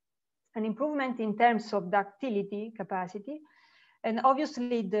 an improvement in terms of ductility capacity. And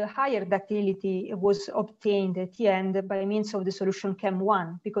obviously the higher ductility was obtained at the end by means of the solution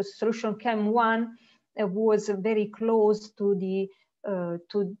CAM1, because solution CAM1 was very close to the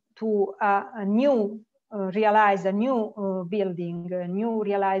a new realized, a new building, a new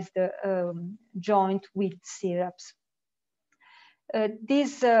realized joint with stirrups.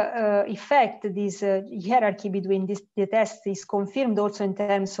 This effect, this hierarchy between the tests is confirmed also in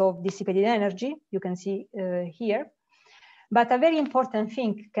terms of dissipated energy, you can see here. But a very important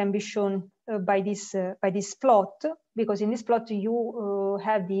thing can be shown by this plot, because in this plot you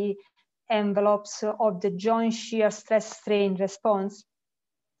have the envelopes of the joint shear stress strain response.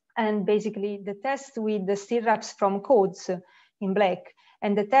 And basically the test with the stirrups from codes in black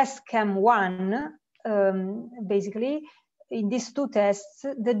and the test CAM1, basically in these two tests,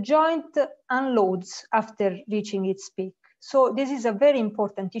 the joint unloads after reaching its peak. So this is a very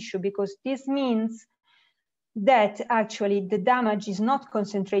important issue because this means that actually the damage is not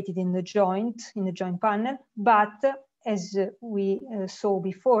concentrated in the joint panel, but as we saw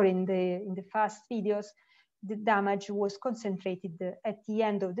before in the fast videos, the damage was concentrated at the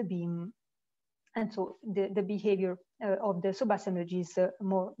end of the beam. And so the behavior of the subassembly is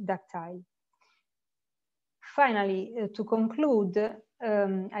more ductile. Finally, to conclude,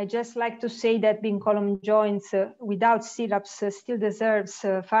 I just like to say that beam column joints without stirrups still deserves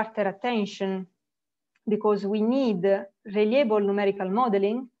further attention because we need reliable numerical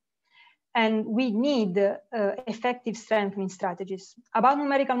modeling and we need effective strengthening strategies. About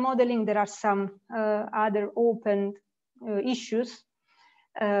numerical modeling, there are some other open issues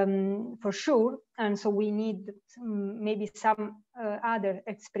for sure. And so we need maybe some other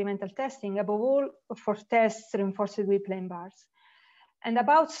experimental testing, above all for tests reinforced with plain bars. And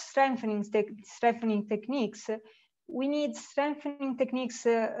about strengthening techniques, we need strengthening techniques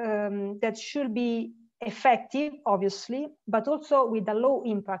that should be effective, obviously, but also with a low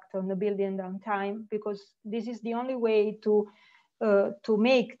impact on the building downtime, because this is the only way to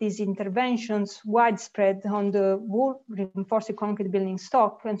make these interventions widespread on the wool reinforced concrete building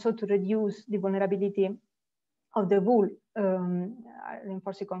stock, and so to reduce the vulnerability of the wool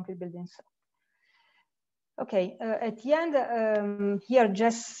reinforced concrete building stock. Okay, at the end, here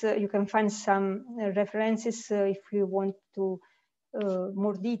just you can find some references if you want to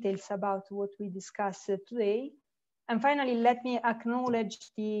more details about what we discussed today. And finally, let me acknowledge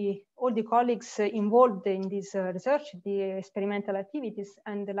all the colleagues involved in this research, the experimental activities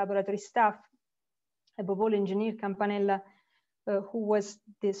and the laboratory staff, above all Engineer Campanella, who was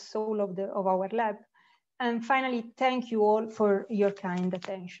the soul of our lab. And finally, thank you all for your kind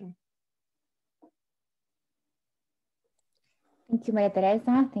attention. thank you, Maria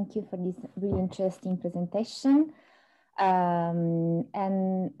Teresa. Thank you for this really interesting presentation. From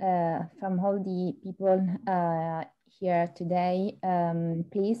all the people here today,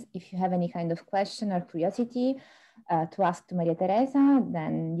 please, if you have any kind of question or curiosity to ask to Maria Teresa,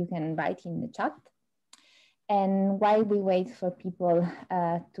 then you can write in the chat. And while we wait for people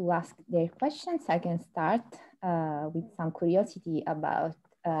to ask their questions, I can start with some curiosity about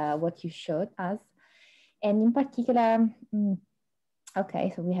what you showed us. And in particular,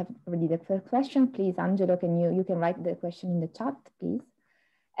 okay, so we have already the first question. Please, Angelo, you can write the question in the chat, please.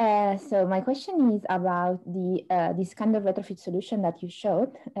 So my question is about the this kind of retrofit solution that you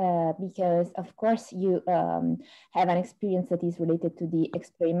showed, because of course you have an experience that is related to the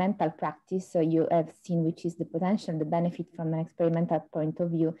experimental practice. So you have seen which is the potential, the benefit from an experimental point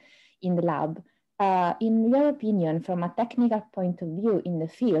of view in the lab. In your opinion, from a technical point of view in the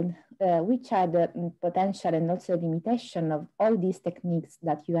field, which are the potential and also limitation of all these techniques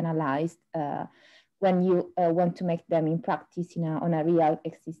that you analyzed when you want to make them in practice on a real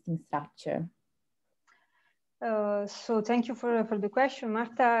existing structure? So thank you for the question,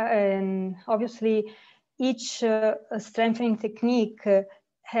 Marta. And obviously, each strengthening technique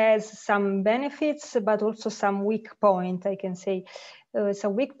has some benefits, but also some weak points, I can say.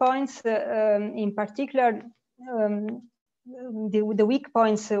 Some weak points, in particular, the weak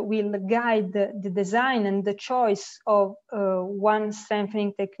points will guide the design and the choice of one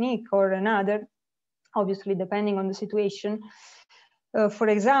strengthening technique or another, obviously depending on the situation. For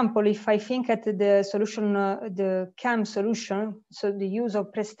example, if I think at the solution, the CAM solution, so the use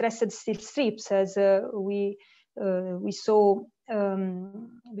of pre-stressed steel strips, as we saw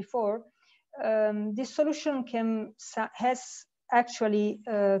before, this solution has actually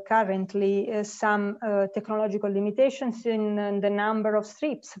currently some technological limitations in the number of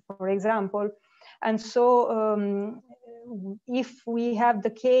strips, for example. And so if we have the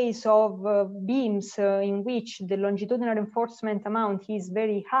case of beams in which the longitudinal reinforcement amount is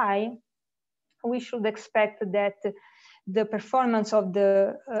very high, we should expect that the performance of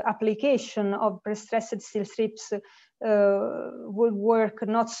the application of pre-stressed steel strips will work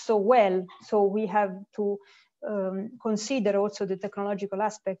not so well. So we have to consider also the technological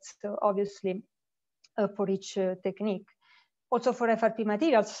aspects, obviously, for each technique. Also for FRP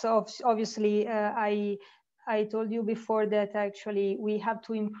materials, obviously, I told you before that actually we have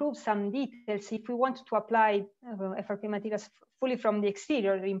to improve some details if we want to apply FRP materials fully from the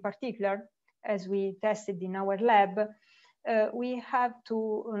exterior in particular, as we tested in our lab. We have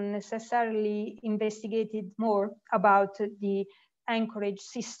to necessarily investigate it more about the anchorage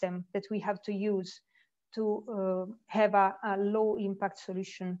system that we have to use to have a low impact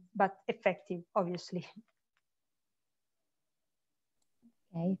solution, but effective, obviously.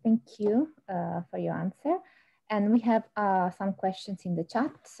 Okay, thank you for your answer. And we have some questions in the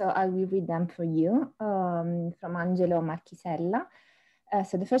chat, so I will read them for you from Angelo Marchisella.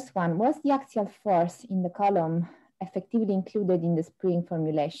 So the first one, was the axial force in the column effectively included in the spring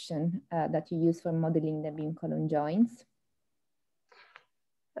formulation that you use for modeling the beam column joints?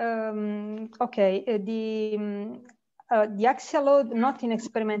 Okay, the axial load, not in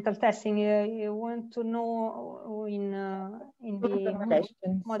experimental testing. You want to know in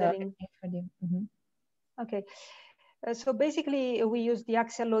the modeling. Okay, so basically we use the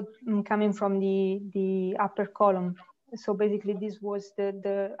axial load coming from the upper column. So basically this was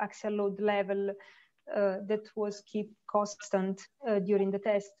the axial load level that was kept constant during the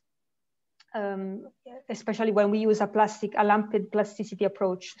test. Especially when we use a lumped plasticity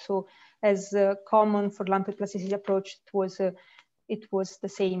approach. So as common for lumped plasticity approach, it was the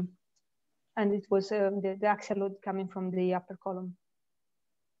same. And it was the axial load coming from the upper column.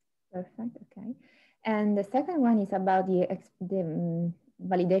 Perfect, okay. And the second one is about the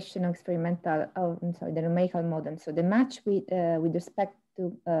validation of experimental, the numerical model. So the match with respect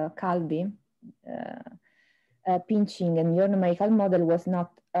to Calvi, pinching and your numerical model was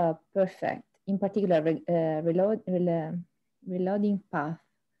not perfect, in particular reloading path.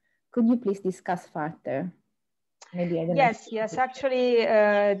 Could you please discuss further? Maybe I don't know. Yes, actually,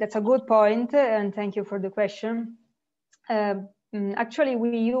 that's a good point, and thank you for the question. Actually,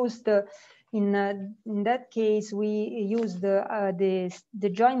 we used, in that case, we used the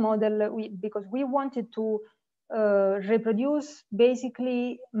joint model because we wanted to reproduce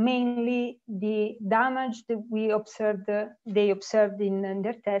basically mainly the damage that they observed in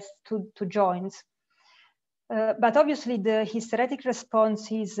their test to joints. But obviously the hysteretic response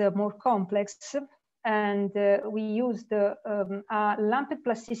is more complex, and we used a lumped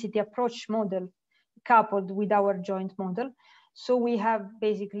plasticity approach model coupled with our joint model. So we have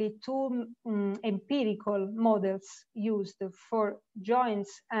basically two empirical models used for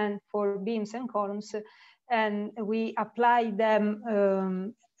joints and for beams and columns, and we apply them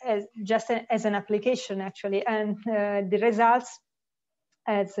as an application actually, and the results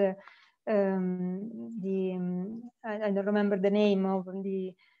as I don't remember the name of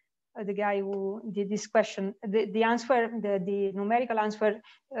the guy who did this question. The answer, the numerical answer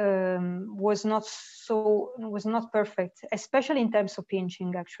was not perfect, especially in terms of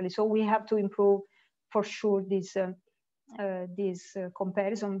pinching actually. So we have to improve for sure this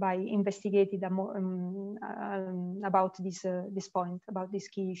comparison by investigating more about this point, about this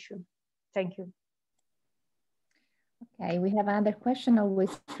key issue. Thank you. Okay, we have another question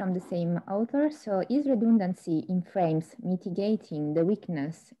always from the same author. So is redundancy in frames mitigating the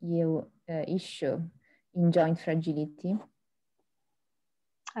weakness you issue in joint fragility?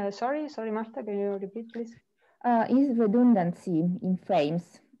 Sorry, Marta, can you repeat, please? Is redundancy in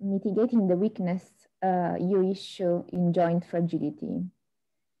frames mitigating the weakness you issue in joint fragility?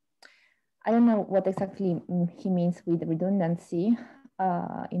 I don't know what exactly he means with redundancy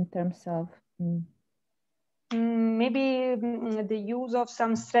in terms of... Maybe the use of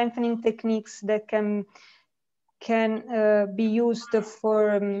some strengthening techniques that can be used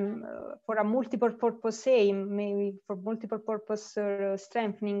for a multiple purpose aim, maybe for multiple purpose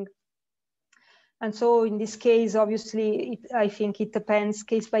strengthening. And so in this case, obviously, I think it depends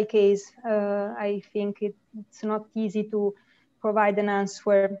case by case. I think it's not easy to provide an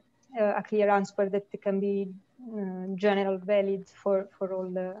answer, a clear answer that can be general valid for all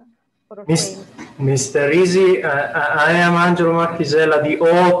the Mr. Risi, I am Angelo Marchisella, the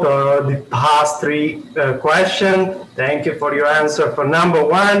author of the past three questions. Thank you for your answer for number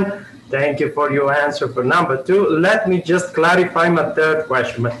one. Thank you for your answer for number two. Let me just clarify my third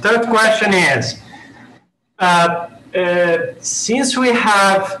question. My third question is, since we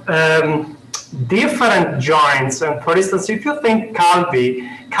have different joints, and for instance, if you think Calvi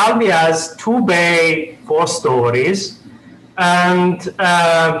has 2 bay, 4 stories, and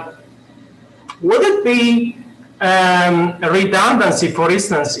would it be a redundancy, for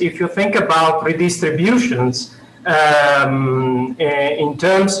instance, if you think about redistributions in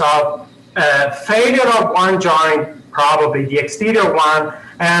terms of failure of one joint, probably the exterior one,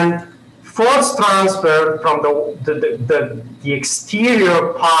 and force transfer from the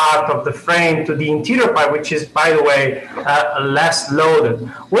exterior part of the frame to the interior part, which is, by the way, less loaded?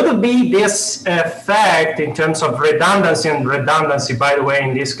 Would it be this effect in terms of redundancy? And redundancy, by the way,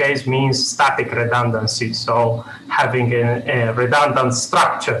 in this case means static redundancy, so having a redundant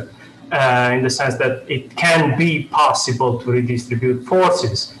structure in the sense that it can be possible to redistribute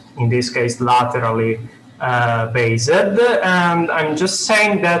forces, in this case laterally based. And I'm just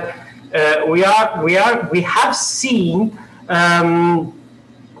saying that we have seen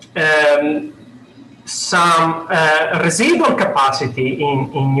some residual capacity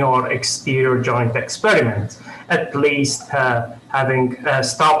in your exterior joint experiments, at least having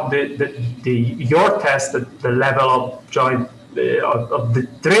stopped your test at the level of joint of the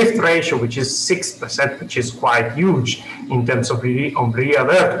drift ratio, which is 6%, which is quite huge in terms of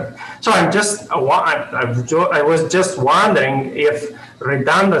reaverting. So I was just wondering if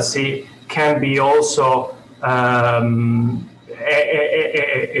redundancy can be also a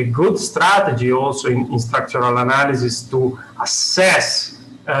good strategy also in structural analysis to assess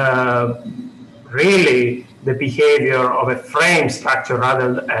really the behavior of a frame structure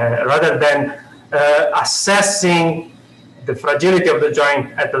rather than assessing the fragility of the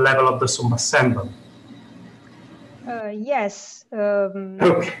joint at the level of the subassemble. Yes.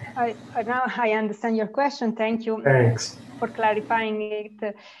 Okay. Now I understand your question. Thank you. Thanks for clarifying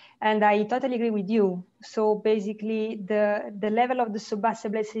it. And I totally agree with you. So basically, the level of the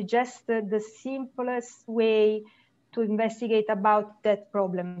subassemblage is just the simplest way to investigate about that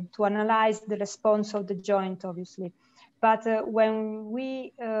problem, to analyze the response of the joint, obviously. But when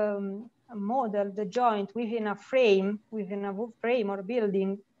we model the joint within a frame or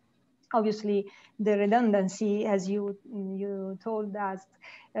building, obviously the redundancy, as you told us,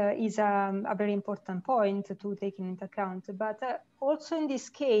 is a very important point to take into account. But also in this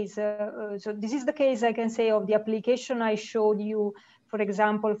case, so this is the case, I can say, of the application I showed you, for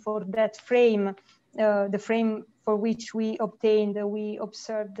example, for that frame, the frame for which we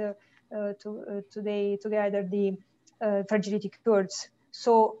observed today together the fragility curves.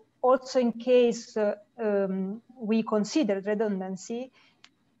 So also in case we consider redundancy,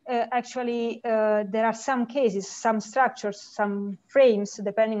 actually, there are some cases, some structures, some frames,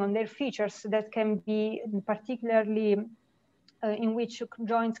 depending on their features, that can be particularly in which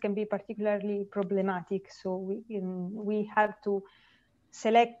joints can be particularly problematic. So we have to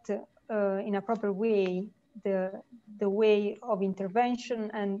select in a proper way the way of intervention,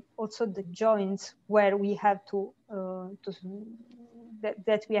 and also the joints where we have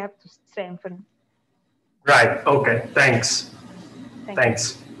that we have to strengthen. Right. Okay. Thanks.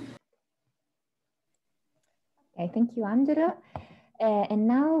 Thanks. Okay. Thank you, Angelo. And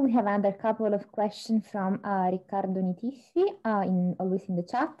now we have another couple of questions from Riccardo Nitiffi, always in the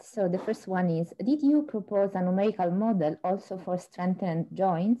chat. So the first one is, did you propose a numerical model also for strengthened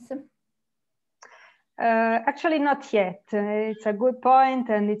joints? Actually, not yet. It's a good point,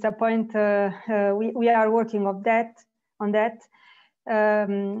 and it's a point we are working on that.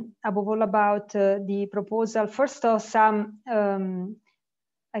 Above all, about the proposal, first of some,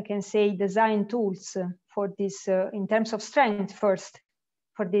 I can say, design tools for this in terms of strength first,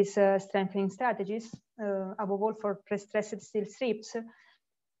 for these strengthening strategies, above all for pre-stressed steel strips,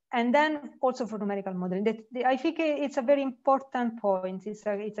 and then also for numerical modeling. I think it's a very important point. It's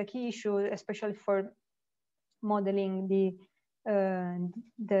a key issue, especially for modeling the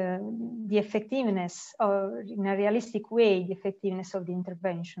effectiveness, or in a realistic way, the effectiveness of the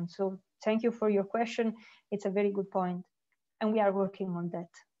intervention. So thank you for your question. It's a very good point, and we are working on that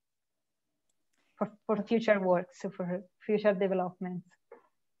for future work, so for future development.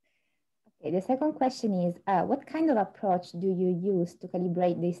 Okay, the second question is, what kind of approach do you use to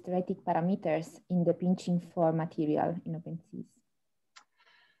calibrate the hysteretic parameters in the pinching for material in OpenSys?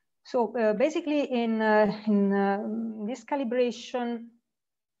 So basically, in this calibration,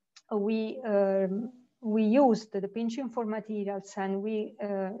 we used the pinching for materials, and we,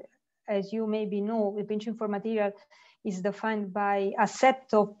 as you maybe know, the pinching for material is defined by a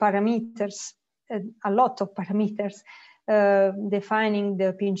set of parameters, a lot of parameters, defining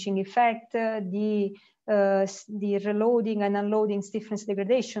the pinching effect, the reloading and unloading stiffness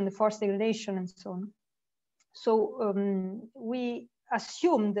degradation, the force degradation, and so on. So we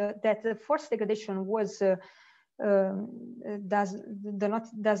assumed that the force degradation was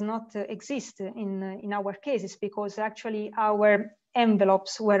does not exist in our cases, because actually our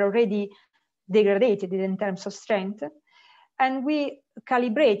envelopes were already degraded in terms of strength, and we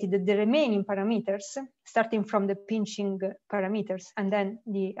calibrated the remaining parameters, starting from the pinching parameters and then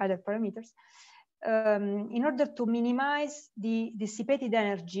the other parameters, in order to minimize the dissipated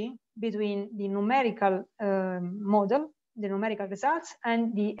energy between the numerical model, the numerical results,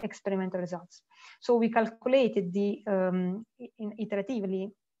 and the experimental results. So we calculated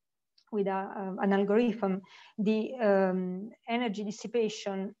iteratively with an algorithm the energy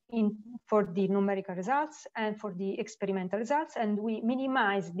dissipation for the numerical results and for the experimental results, and we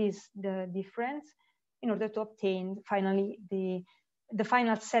minimize the difference in order to obtain finally the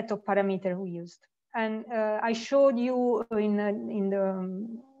final set of parameters we used. And I showed you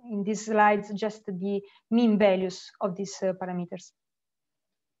in these slides just the mean values of these parameters.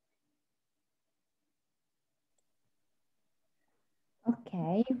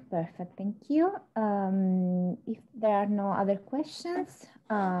 Okay, perfect, thank you. If there are no other questions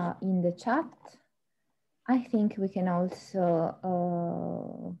in the chat, I think we can also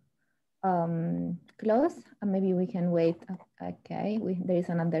close. Maybe we can wait. Okay, there is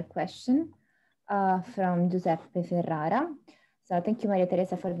another question from Giuseppe Ferrara. So thank you, Maria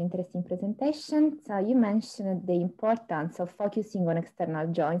Teresa, for the interesting presentation. So you mentioned the importance of focusing on external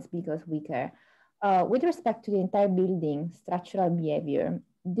joints because we care. With respect to the entire building structural behavior,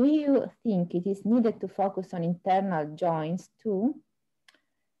 do you think it is needed to focus on internal joints too?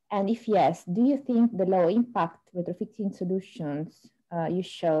 And if yes, do you think the low impact retrofitting solutions you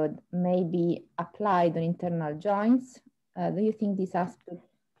showed may be applied on internal joints? Do you think this aspect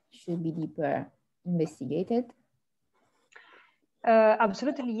should be deeper investigated?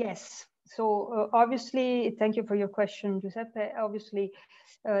 Absolutely, yes. So obviously, thank you for your question, Giuseppe. Obviously,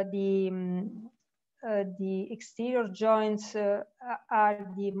 the exterior joints are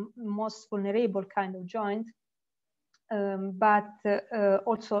the most vulnerable kind of joint, but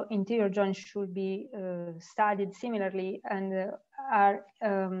also interior joints should be studied similarly, and are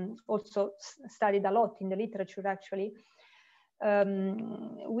also studied a lot in the literature, actually.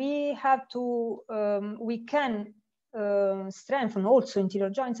 We have to, we can strengthen also interior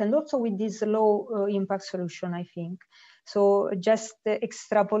joints, and also with this low impact solution, I think. So just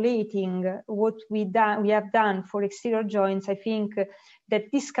extrapolating what we have done for exterior joints, I think that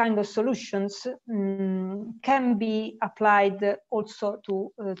this kind of solutions can be applied also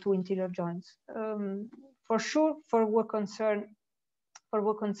to interior joints. For sure, for what concern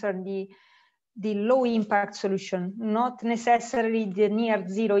the low impact solution, not necessarily the near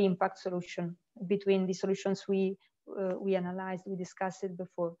zero impact solution between the solutions we we analyzed, we discussed it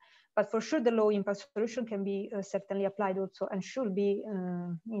before. But for sure, the low impact solution can be certainly applied also, and should be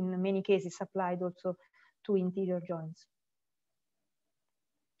in many cases applied also to interior joints.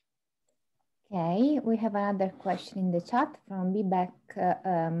 Okay, we have another question in the chat from Vivek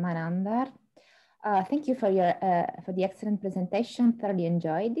Manandar. Thank you for the excellent presentation. Thoroughly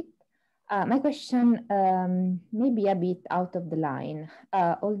enjoyed it. My question may be a bit out of the line.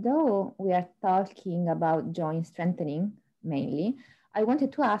 Although we are talking about joint strengthening mainly, I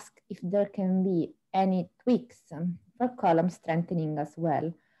wanted to ask if there can be any tweaks for column strengthening as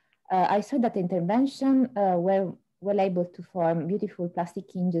well. I saw that the intervention were well able to form beautiful plastic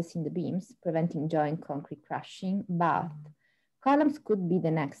hinges in the beams, preventing joint concrete crushing, but columns could be the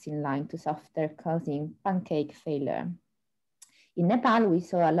next in line to softer, causing pancake failure. In Nepal, we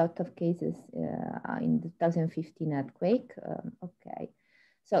saw a lot of cases in the 2015 earthquake. Okay,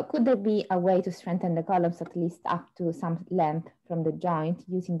 so could there be a way to strengthen the columns at least up to some length from the joint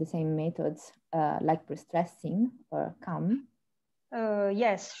using the same methods like pre-stressing or CAM?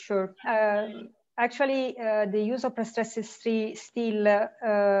 Yes, sure. Actually, the use of pre-stressed steel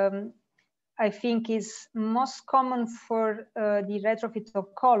I think is most common for the retrofit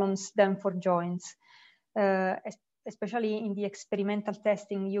of columns than for joints, especially in the experimental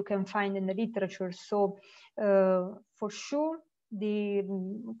testing you can find in the literature. So for sure, the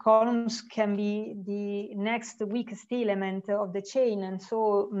columns can be the next weakest element of the chain. And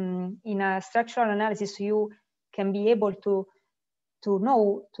so in a structural analysis, you can be able to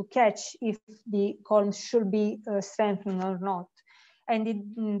know, to catch if the columns should be strengthened or not. And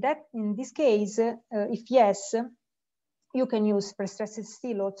in this case, if yes, you can use pre-stressed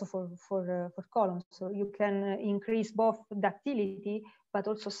steel also for columns. So you can increase both ductility, but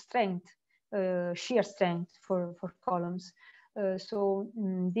also strength, shear strength for columns. So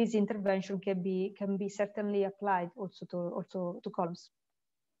this intervention can be certainly applied also to columns.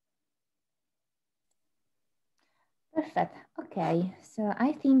 Perfect. Okay, so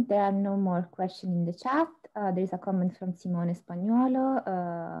I think there are no more questions in the chat. There is a comment from Simone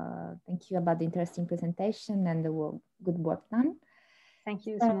Spagnuolo. Thank you about the interesting presentation and the good work done. Thank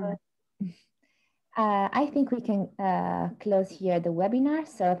you, Simone. I think we can close here the webinar.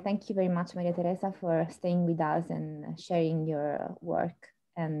 So thank you very much, Maria Teresa, for staying with us and sharing your work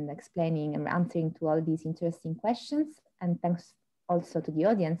and explaining and answering to all these interesting questions. And thanks also to the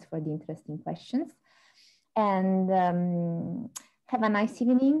audience for the interesting questions. And have a nice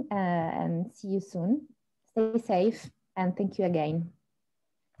evening and see you soon. Stay safe and thank you again.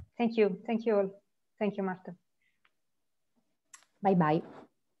 Thank you. Thank you all. Thank you, Marta. Bye-bye.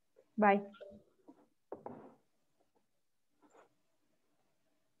 Bye.